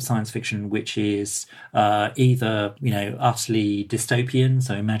lots of science fiction which is either, utterly dystopian,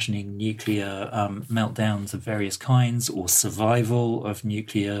 so imagining nuclear meltdowns of various kinds, or survival of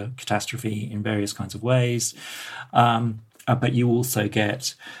nuclear catastrophe in various kinds of ways. But you also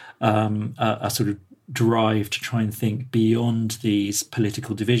get a sort of drive to try and think beyond these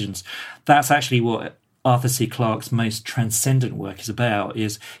political divisions. That's actually what Arthur C. Clarke's most transcendent work is about.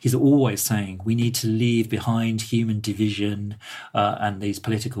 Is he's always saying we need to leave behind human division and these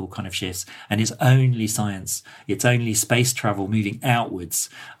political kind of shifts, and it's only science, it's only space travel moving outwards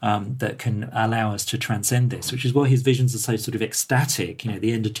that can allow us to transcend this, which is why his visions are so sort of ecstatic.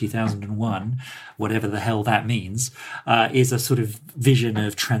 The end of 2001, whatever the hell that means, is a sort of vision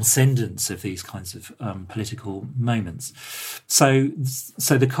of transcendence of these kinds of political moments. So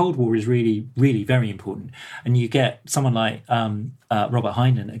the Cold War is really, really very important. important. And you get someone like Robert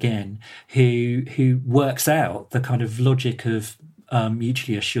Heinlein again, who works out the kind of logic of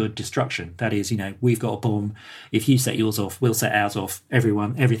mutually assured destruction. That is, we've got a bomb. If you set yours off, we'll set ours off.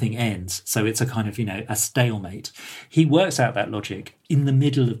 Everything ends. So it's a kind of, a stalemate. He works out that logic in the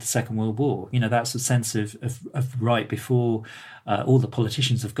middle of the Second World War. That's a sense of right before all the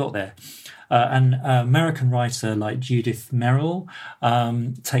politicians have got there. An American writer like Judith Merril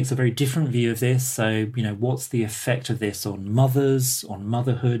takes a very different view of this. So, what's the effect of this on mothers, on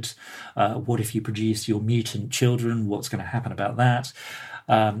motherhood? What if you produce your mutant children? What's going to happen about that?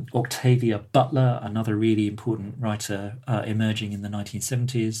 Octavia Butler, another really important writer emerging in the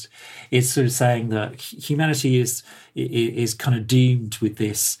 1970s, is sort of saying that humanity is kind of doomed with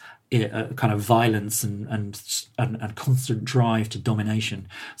this kind of violence and constant drive to domination.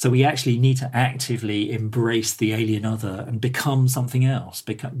 So we actually need to actively embrace the alien other and become something else,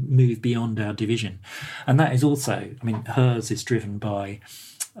 move beyond our division. And that is also, hers is driven by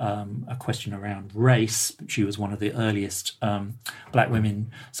a question around race. She was one of the earliest black women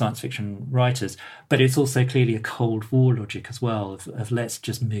science fiction writers, but it's also clearly a Cold War logic as well of let's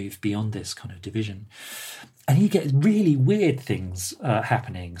just move beyond this kind of division. And you get really weird things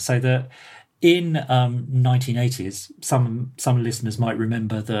happening, so that in 1980s, some listeners might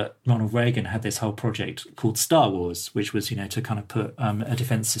remember that Ronald Reagan had this whole project called Star Wars, which was, to kind of put a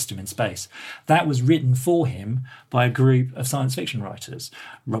defense system in space. That was written for him by a group of science fiction writers.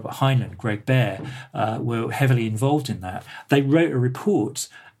 Robert Heinlein, Greg Bear were heavily involved in that. They wrote a report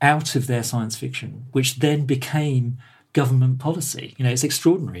out of their science fiction, which then became government policy. It's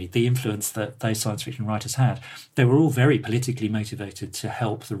extraordinary, the influence that those science fiction writers had. They were all very politically motivated to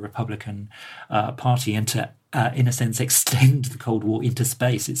help the Republican Party and to, in a sense, extend the Cold War into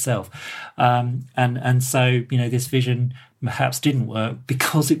space itself. And so, this vision perhaps didn't work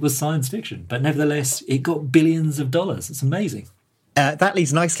because it was science fiction, but nevertheless, it got billions of dollars. It's amazing. That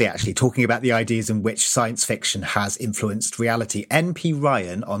leads nicely, actually, talking about the ideas in which science fiction has influenced reality. NP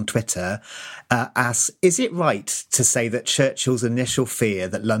Ryan on Twitter asks, is it right to say that Churchill's initial fear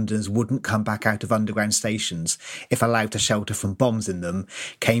that Londoners wouldn't come back out of underground stations if allowed to shelter from bombs in them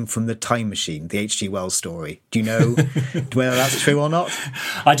came from The Time Machine, the H.G. Wells story? Do you know whether that's true or not?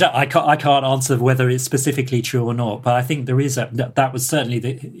 I can't answer whether it's specifically true or not, but I think there is that was certainly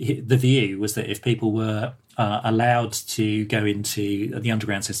the view, was that if people were allowed to go into the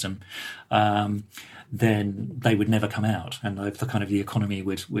underground system, then they would never come out, and the economy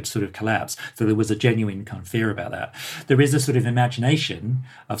would sort of collapse. So there was a genuine kind of fear about that. There is a sort of imagination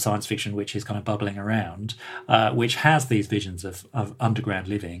of science fiction which is kind of bubbling around, which has these visions of underground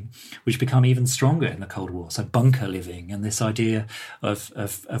living, which become even stronger in the Cold War. So bunker living and this idea of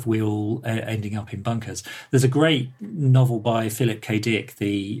we all ending up in bunkers. There's a great novel by Philip K. Dick,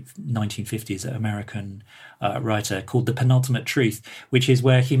 the 1950s American writer, called The Penultimate Truth, which is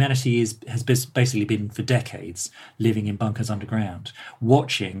where humanity has basically been for decades living in bunkers underground,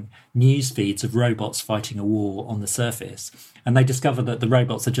 watching news feeds of robots fighting a war on the surface. And they discover that the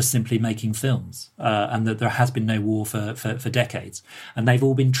robots are just simply making films, and that there has been no war for decades. And they've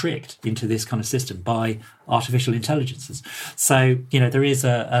all been tricked into this kind of system by artificial intelligences. So, there is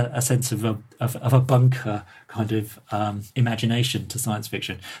a sense of a bunker kind of imagination to science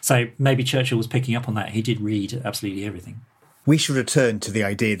fiction. So maybe Churchill was picking up on that. He did read absolutely everything. We should return to the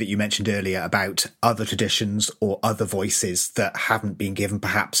idea that you mentioned earlier about other traditions or other voices that haven't been given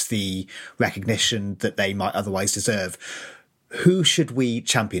perhaps the recognition that they might otherwise deserve. Who should we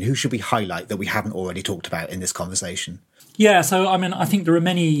champion? Who should we highlight that we haven't already talked about in this conversation? Yeah, so I think there are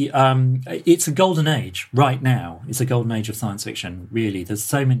many. It's a golden age right now. It's a golden age of science fiction. Really, there's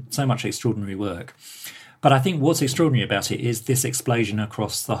so much extraordinary work. But I think what's extraordinary about it is this explosion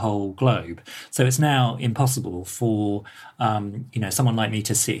across the whole globe. So it's now impossible for someone like me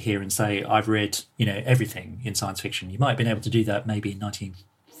to sit here and say I've read everything in science fiction. You might have been able to do that maybe in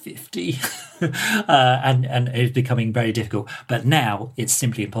 1950 and it's becoming very difficult, but now it's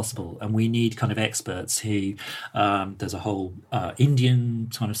simply impossible, and we need kind of experts who there's a whole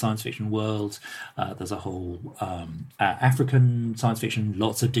Indian kind of science fiction world, there's a whole African science fiction,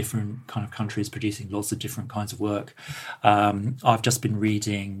 lots of different kind of countries producing lots of different kinds of work. I've just been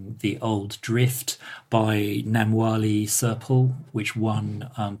reading The Old Drift by Namwali Serpal, which won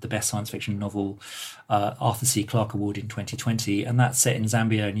the best science fiction novel Arthur C. Clarke Award in 2020, and that's set in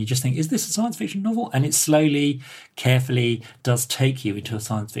Zambia, and you just think, is this a science fiction novel? And it slowly, carefully does take you into a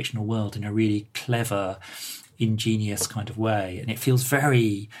science fictional world in a really clever, ingenious kind of way, and it feels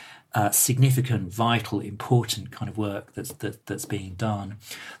very significant, vital, important kind of work that's being done.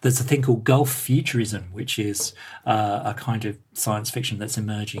 There's a thing called Gulf Futurism, which is a kind of science fiction that's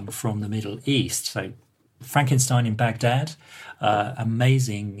emerging from the Middle East. So Frankenstein in Baghdad,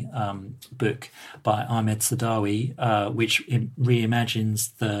 amazing book by Ahmed Sadawi, which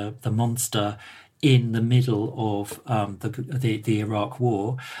reimagines the monster in the middle of the Iraq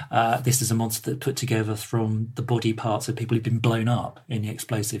War. This is a monster that put together from the body parts of people who've been blown up in the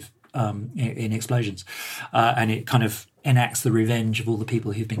in explosions, and it kind of enacts the revenge of all the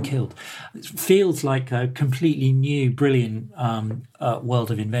people who've been killed. It feels like a completely new, brilliant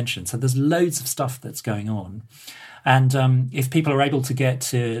world of invention. So there's loads of stuff that's going on. And if people are able to get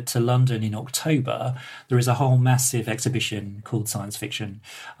to London in October, there is a whole massive exhibition called Science Fiction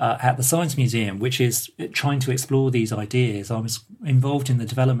at the Science Museum, which is trying to explore these ideas. I was involved in the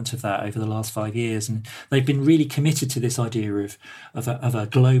development of that over the last 5 years, and they've been really committed to this idea of a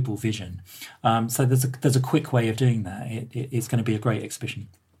global vision. So there's a quick way of doing that. It's going to be a great exhibition.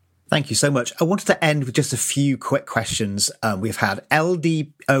 Thank you so much. I wanted to end with just a few quick questions. We've had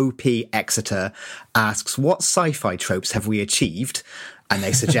LDOP Exeter asks, what sci-fi tropes have we achieved? And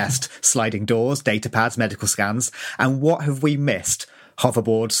they suggest sliding doors, data pads, medical scans. And what have we missed?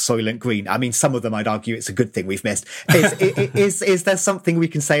 Hoverboards, Soylent Green. I mean, some of them I'd argue it's a good thing we've missed. Is there something we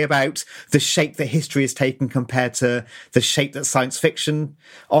can say about the shape that history has taken compared to the shape that science fiction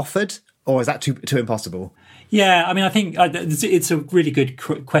offered? Or is that too impossible? Yeah, I mean, I think it's a really good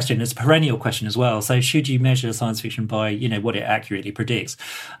question. It's a perennial question as well. So, should you measure science fiction by, what it accurately predicts?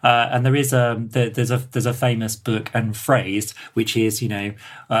 And there's a famous book and phrase which is,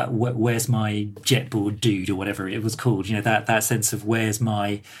 where's my jetboard dude, or whatever it was called. That sense of where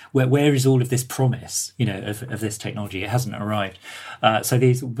is all of this promise, of this technology? It hasn't arrived. So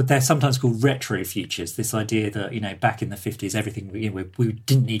they're sometimes called retro futures. This idea that back in the 50s, everything we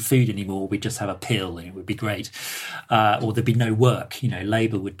didn't need food anymore. We'd just have a pill and it would be great. Or there'd be no work,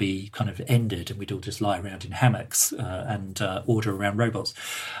 labour would be kind of ended and we'd all just lie around in hammocks and order around robots.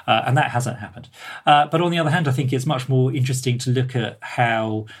 And that hasn't happened. But on the other hand, I think it's much more interesting to look at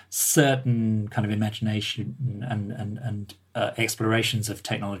how certain kind of imagination and explorations of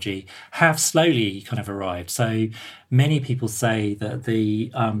technology have slowly kind of arrived. So many people say that the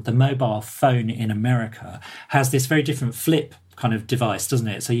mobile phone in America has this very different flip kind of device, doesn't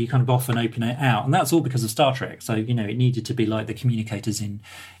it? So you kind of often open it out, and that's all because of Star Trek. So it needed to be like the communicators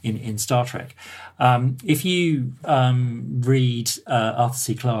in Star Trek. If you read Arthur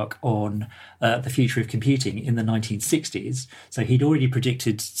C. Clarke on the future of computing in the 1960s, so he'd already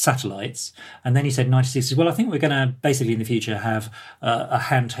predicted satellites, and then he said 1960s, well, I think we're going to basically in the future have a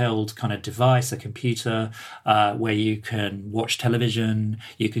handheld kind of device, a computer, where you can watch television,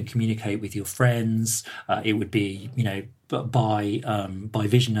 you can communicate with your friends. It would be, by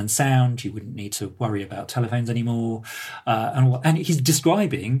vision and sound. You wouldn't need to worry about telephones anymore. And he's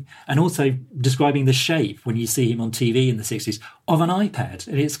describing the shape, when you see him on TV in the 60s, of an iPad.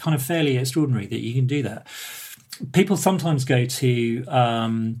 And it's kind of fairly extraordinary that you can do that. People sometimes go to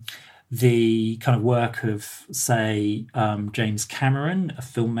the kind of work of, say, James Cameron, a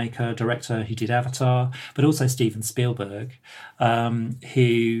filmmaker, director who did Avatar, but also Steven Spielberg,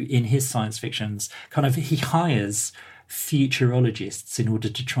 who in his science fictions he hires futurologists in order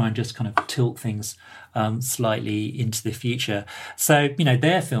to try and just kind of tilt things slightly into the future. So,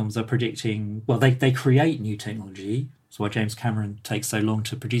 their films are predicting, well, they create new technology. That's why James Cameron takes so long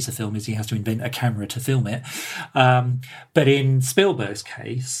to produce a film, is he has to invent a camera to film it. But in Spielberg's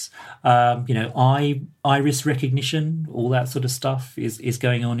case, iris recognition, all that sort of stuff is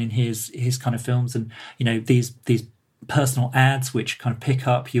going on in his kind of films. And, these personal ads which kind of pick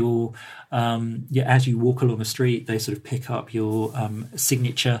up your as you walk along the street, they sort of pick up your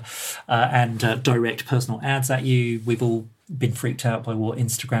signature and direct personal ads at you. We've all been freaked out by what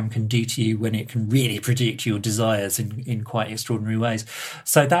Instagram can do to you when it can really predict your desires in quite extraordinary ways.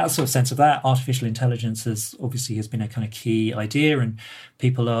 So that sort of sense of that, artificial intelligence has been a kind of key idea, and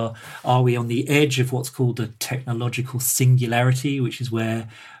people are we on the edge of what's called the technological singularity, which is where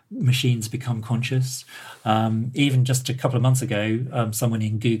machines become conscious. Even just a couple of months ago, someone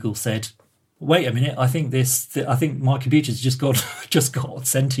in Google said, wait a minute, I think my computer's just got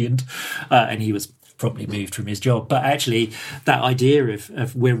sentient, and he was promptly moved from his job. But actually, that idea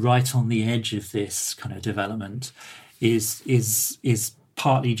of we're right on the edge of this kind of development is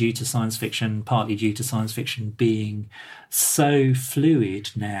partly due to science fiction, partly due to science fiction being so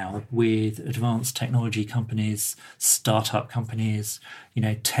fluid now with advanced technology companies, startup companies,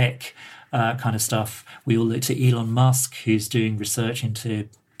 tech kind of stuff. We all look to Elon Musk, who's doing research into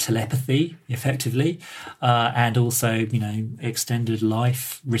telepathy, effectively, and also, extended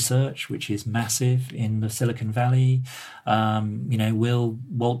life research, which is massive in the Silicon Valley. Will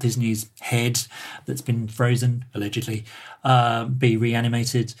Walt Disney's head that's been frozen, allegedly, be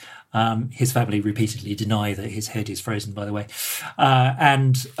reanimated? His family repeatedly deny that his head is frozen, by the way.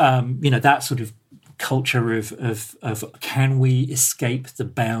 That sort of culture of can we escape the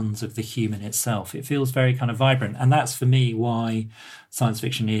bounds of the human itself? It feels very kind of vibrant. And that's, for me, why science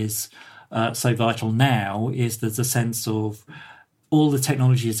fiction is so vital now, is there's a sense of all the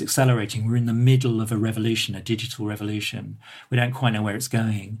technology is accelerating. We're in the middle of a revolution, a digital revolution. We don't quite know where it's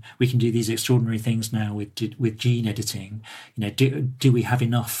going. We can do these extraordinary things now with gene editing. Do we have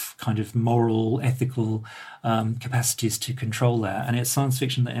enough kind of moral, ethical capacities to control that? And it's science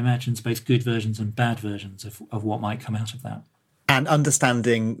fiction that imagines both good versions and bad versions of what might come out of that. And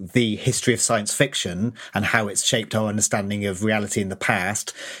understanding the history of science fiction and how it's shaped our understanding of reality in the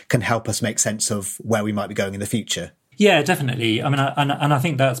past can help us make sense of where we might be going in the future. Yeah, definitely. I mean, I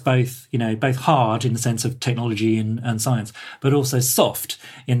think that's both hard in the sense of technology and science, but also soft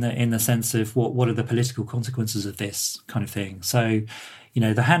in the sense of what are the political consequences of this kind of thing. So,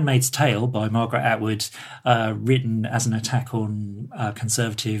 The Handmaid's Tale by Margaret Atwood, written as an attack on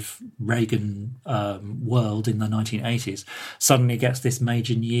conservative Reagan world in the 1980s, suddenly gets this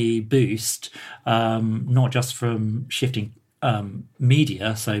major new boost, not just from shifting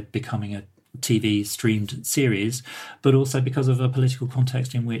media, so becoming a TV streamed series, but also because of a political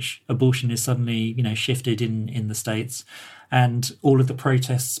context in which abortion is suddenly, shifted in the States, and all of the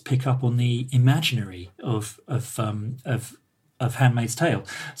protests pick up on the imaginary of Handmaid's Tale.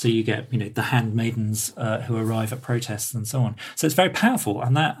 So you get, the handmaidens who arrive at protests and so on. So it's very powerful,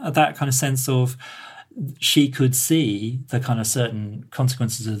 and that kind of sense of she could see the kind of certain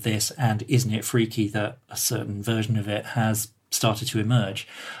consequences of this, and isn't it freaky that a certain version of it has started to emerge,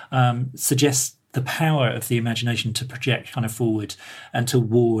 suggests the power of the imagination to project kind of forward and to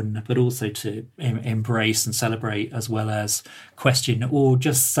warn, but also to embrace and celebrate, as well as question or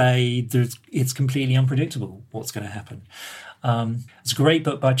just say it's completely unpredictable what's going to happen. It's a great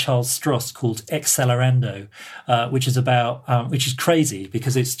book by Charles Stross called Accelerando, which is crazy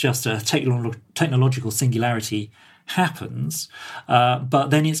because it's just a technological singularity happens, but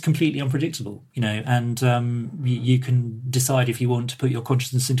then it's completely unpredictable, and you can decide if you want to put your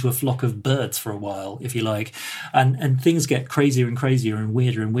consciousness into a flock of birds for a while, if you like, and things get crazier and crazier and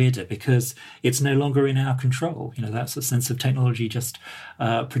weirder because it's no longer in our control. That's a sense of technology just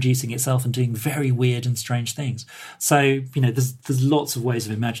producing itself and doing very weird and strange things. So there's lots of ways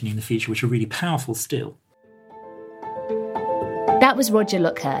of imagining the future which are really powerful still. That was Roger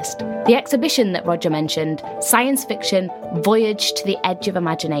Luckhurst. The exhibition that Roger mentioned, Science Fiction Voyage to the Edge of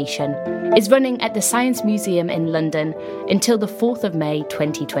Imagination, is running at the Science Museum in London until the 4th of May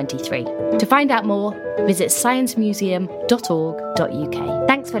 2023. To find out more, visit sciencemuseum.org.uk.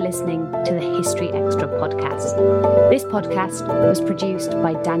 Thanks for listening to the History Extra podcast. This podcast was produced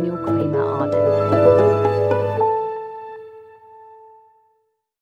by Daniel Kramer Arden.